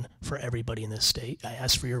champion for everybody in this state. I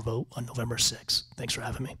ask for your vote on November 6th. Thanks for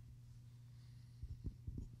having me.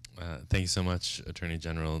 Thank you so much, Attorney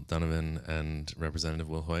General Donovan and Representative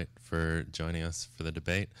Willhoit, for joining us for the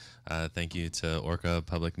debate. Thank you to Orca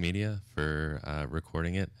Public Media for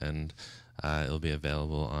recording it, and it'll be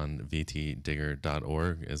available on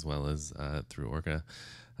VTDigger.org as well as through Orca.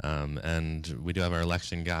 And we do have our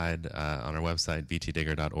election guide on our website,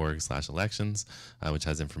 vtdigger.org/elections, which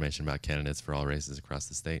has information about candidates for all races across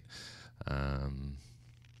the state.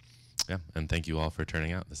 Yeah, and thank you all for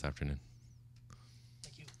turning out this afternoon.